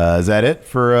 Is that it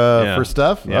for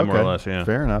stuff? Yeah, more or less, yeah.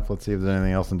 Fair enough. Let's see if there's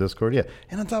anything else in Discord. Yeah.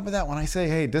 And on top of that, when I say,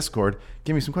 hey, Discord,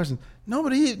 give me some questions,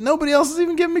 nobody else is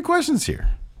even giving me questions here.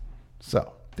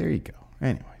 So there you go.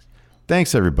 Anyways,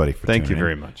 thanks everybody for tuning in. Thank you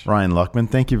very much. Ryan Luckman,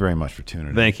 thank you very much for tuning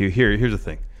in. Thank you. Here's the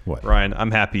thing. What? Ryan,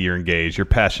 I'm happy you're engaged. You're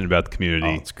passionate about the community.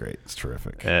 Oh, it's great. It's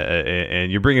terrific.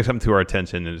 And you're bringing something to our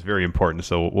attention, and it's very important.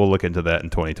 So we'll look into that in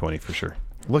 2020 for sure.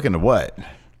 Look into what?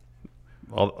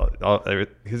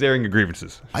 His airing of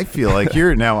grievances. I feel like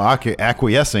you're now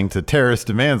acquiescing to terrorist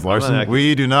demands, Larson.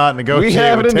 We do not negotiate We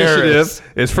have an with terrorists.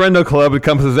 initiative. It's Friendo Club. It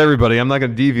encompasses everybody. I'm not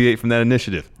going to deviate from that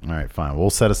initiative. All right, fine.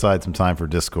 We'll set aside some time for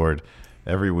Discord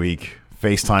every week.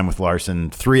 FaceTime with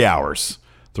Larson, 3 hours.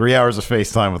 3 hours of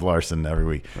FaceTime with Larson every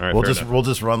week. All right, we'll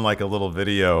just run like a little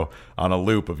video on a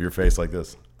loop of your face like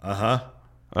this.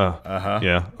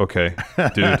 Yeah. Okay,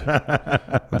 dude.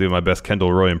 I'll do my best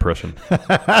Kendall Roy impression.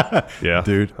 Yeah,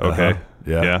 dude. Okay.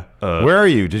 Yeah. Yeah. Where are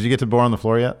you? Did you get to Bore on the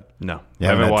Floor yet? No. You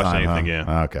haven't had watched time, anything.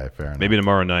 huh? Yeah. Okay, fair enough. Maybe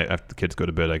tomorrow night after the kids go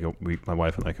to bed, my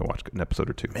wife and I can watch an episode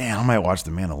or two. Man, I might watch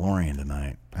The Mandalorian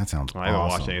tonight. That sounds awesome. I haven't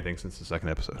watched anything since the second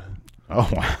episode. Oh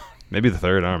wow. Maybe the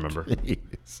third. I don't remember.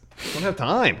 Jeez. Don't have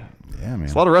time. Yeah, man.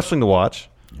 It's a lot of wrestling to watch.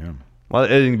 Yeah. A lot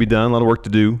of editing to be done. A lot of work to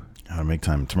do. Gotta make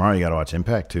time. Tomorrow you gotta watch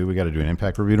Impact too. We gotta do an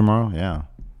Impact review tomorrow. Yeah.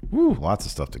 Woo, lots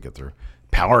of stuff to get through.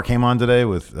 Power came on today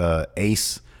with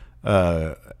Ace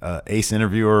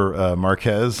interviewer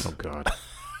Marquez. Oh God.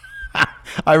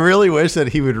 I really wish that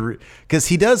he would, because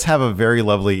he does have a very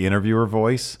lovely interviewer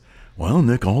voice. Well,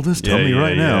 Nick Aldis, tell me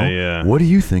right now, what do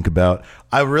you think about?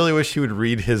 I really wish he would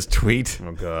read his tweet.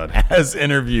 Oh God. As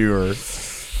interviewer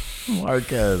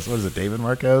Marquez. What is it, David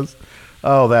Marquez?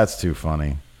 Oh, that's too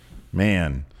funny,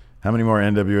 man. How many more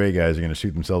NWA guys are going to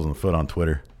shoot themselves in the foot on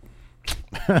Twitter?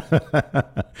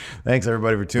 Thanks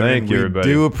everybody for tuning in. Thank you, everybody.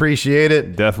 We do appreciate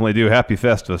it. Definitely do. Happy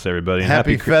Festivus, everybody. And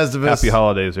Happy Festivus. Happy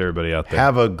holidays, everybody out there.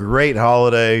 Have a great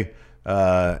holiday.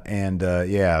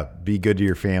 Yeah, be good to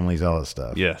your families, all that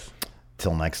stuff. Yes.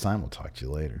 Till next time, we'll talk to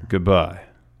you later. Goodbye.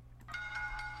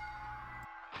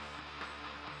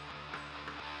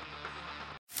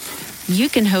 You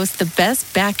can host the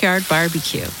best backyard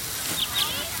barbecue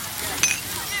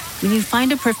when you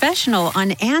find a professional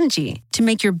on Angie to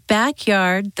make your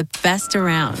backyard the best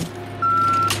around.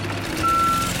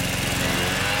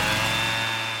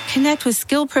 Connect with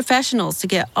skilled professionals to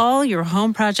get all your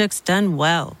home projects done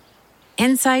well.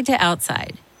 Inside to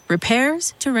outside,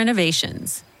 repairs to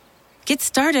renovations. Get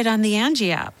started on the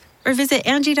Angie app or visit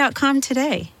Angie.com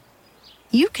today.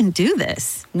 You can do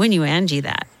this when you Angie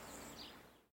that.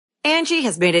 Angie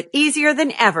has made it easier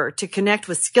than ever to connect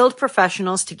with skilled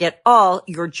professionals to get all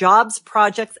your jobs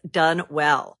projects done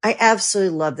well. I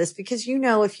absolutely love this because,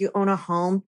 if you own a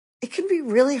home, it can be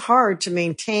really hard to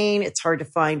maintain. It's hard to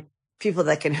find people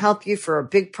that can help you for a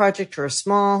big project or a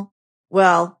small.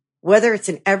 Well, whether it's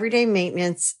in everyday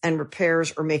maintenance and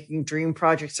repairs or making dream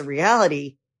projects a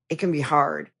reality, it can be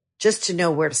hard just to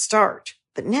know where to start.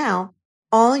 But now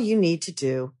all you need to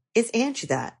do is Angie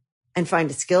that and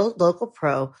find a skilled local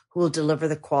pro who will deliver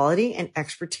the quality and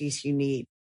expertise you need.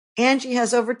 Angie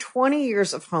has over 20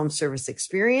 years of home service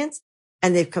experience,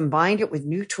 and they've combined it with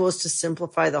new tools to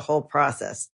simplify the whole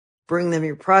process. Bring them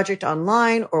your project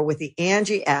online or with the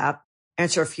Angie app,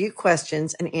 answer a few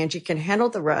questions, and Angie can handle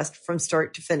the rest from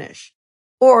start to finish.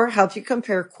 Or help you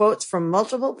compare quotes from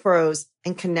multiple pros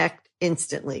and connect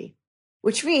instantly,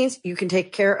 which means you can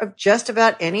take care of just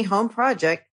about any home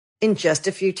project in just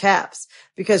a few taps.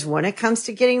 Because when it comes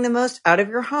to getting the most out of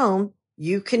your home,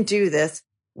 you can do this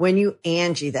when you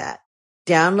Angie that.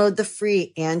 Download the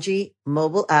free Angie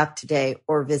mobile app today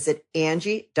or visit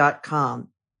Angie.com.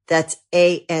 That's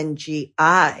ANGI.com.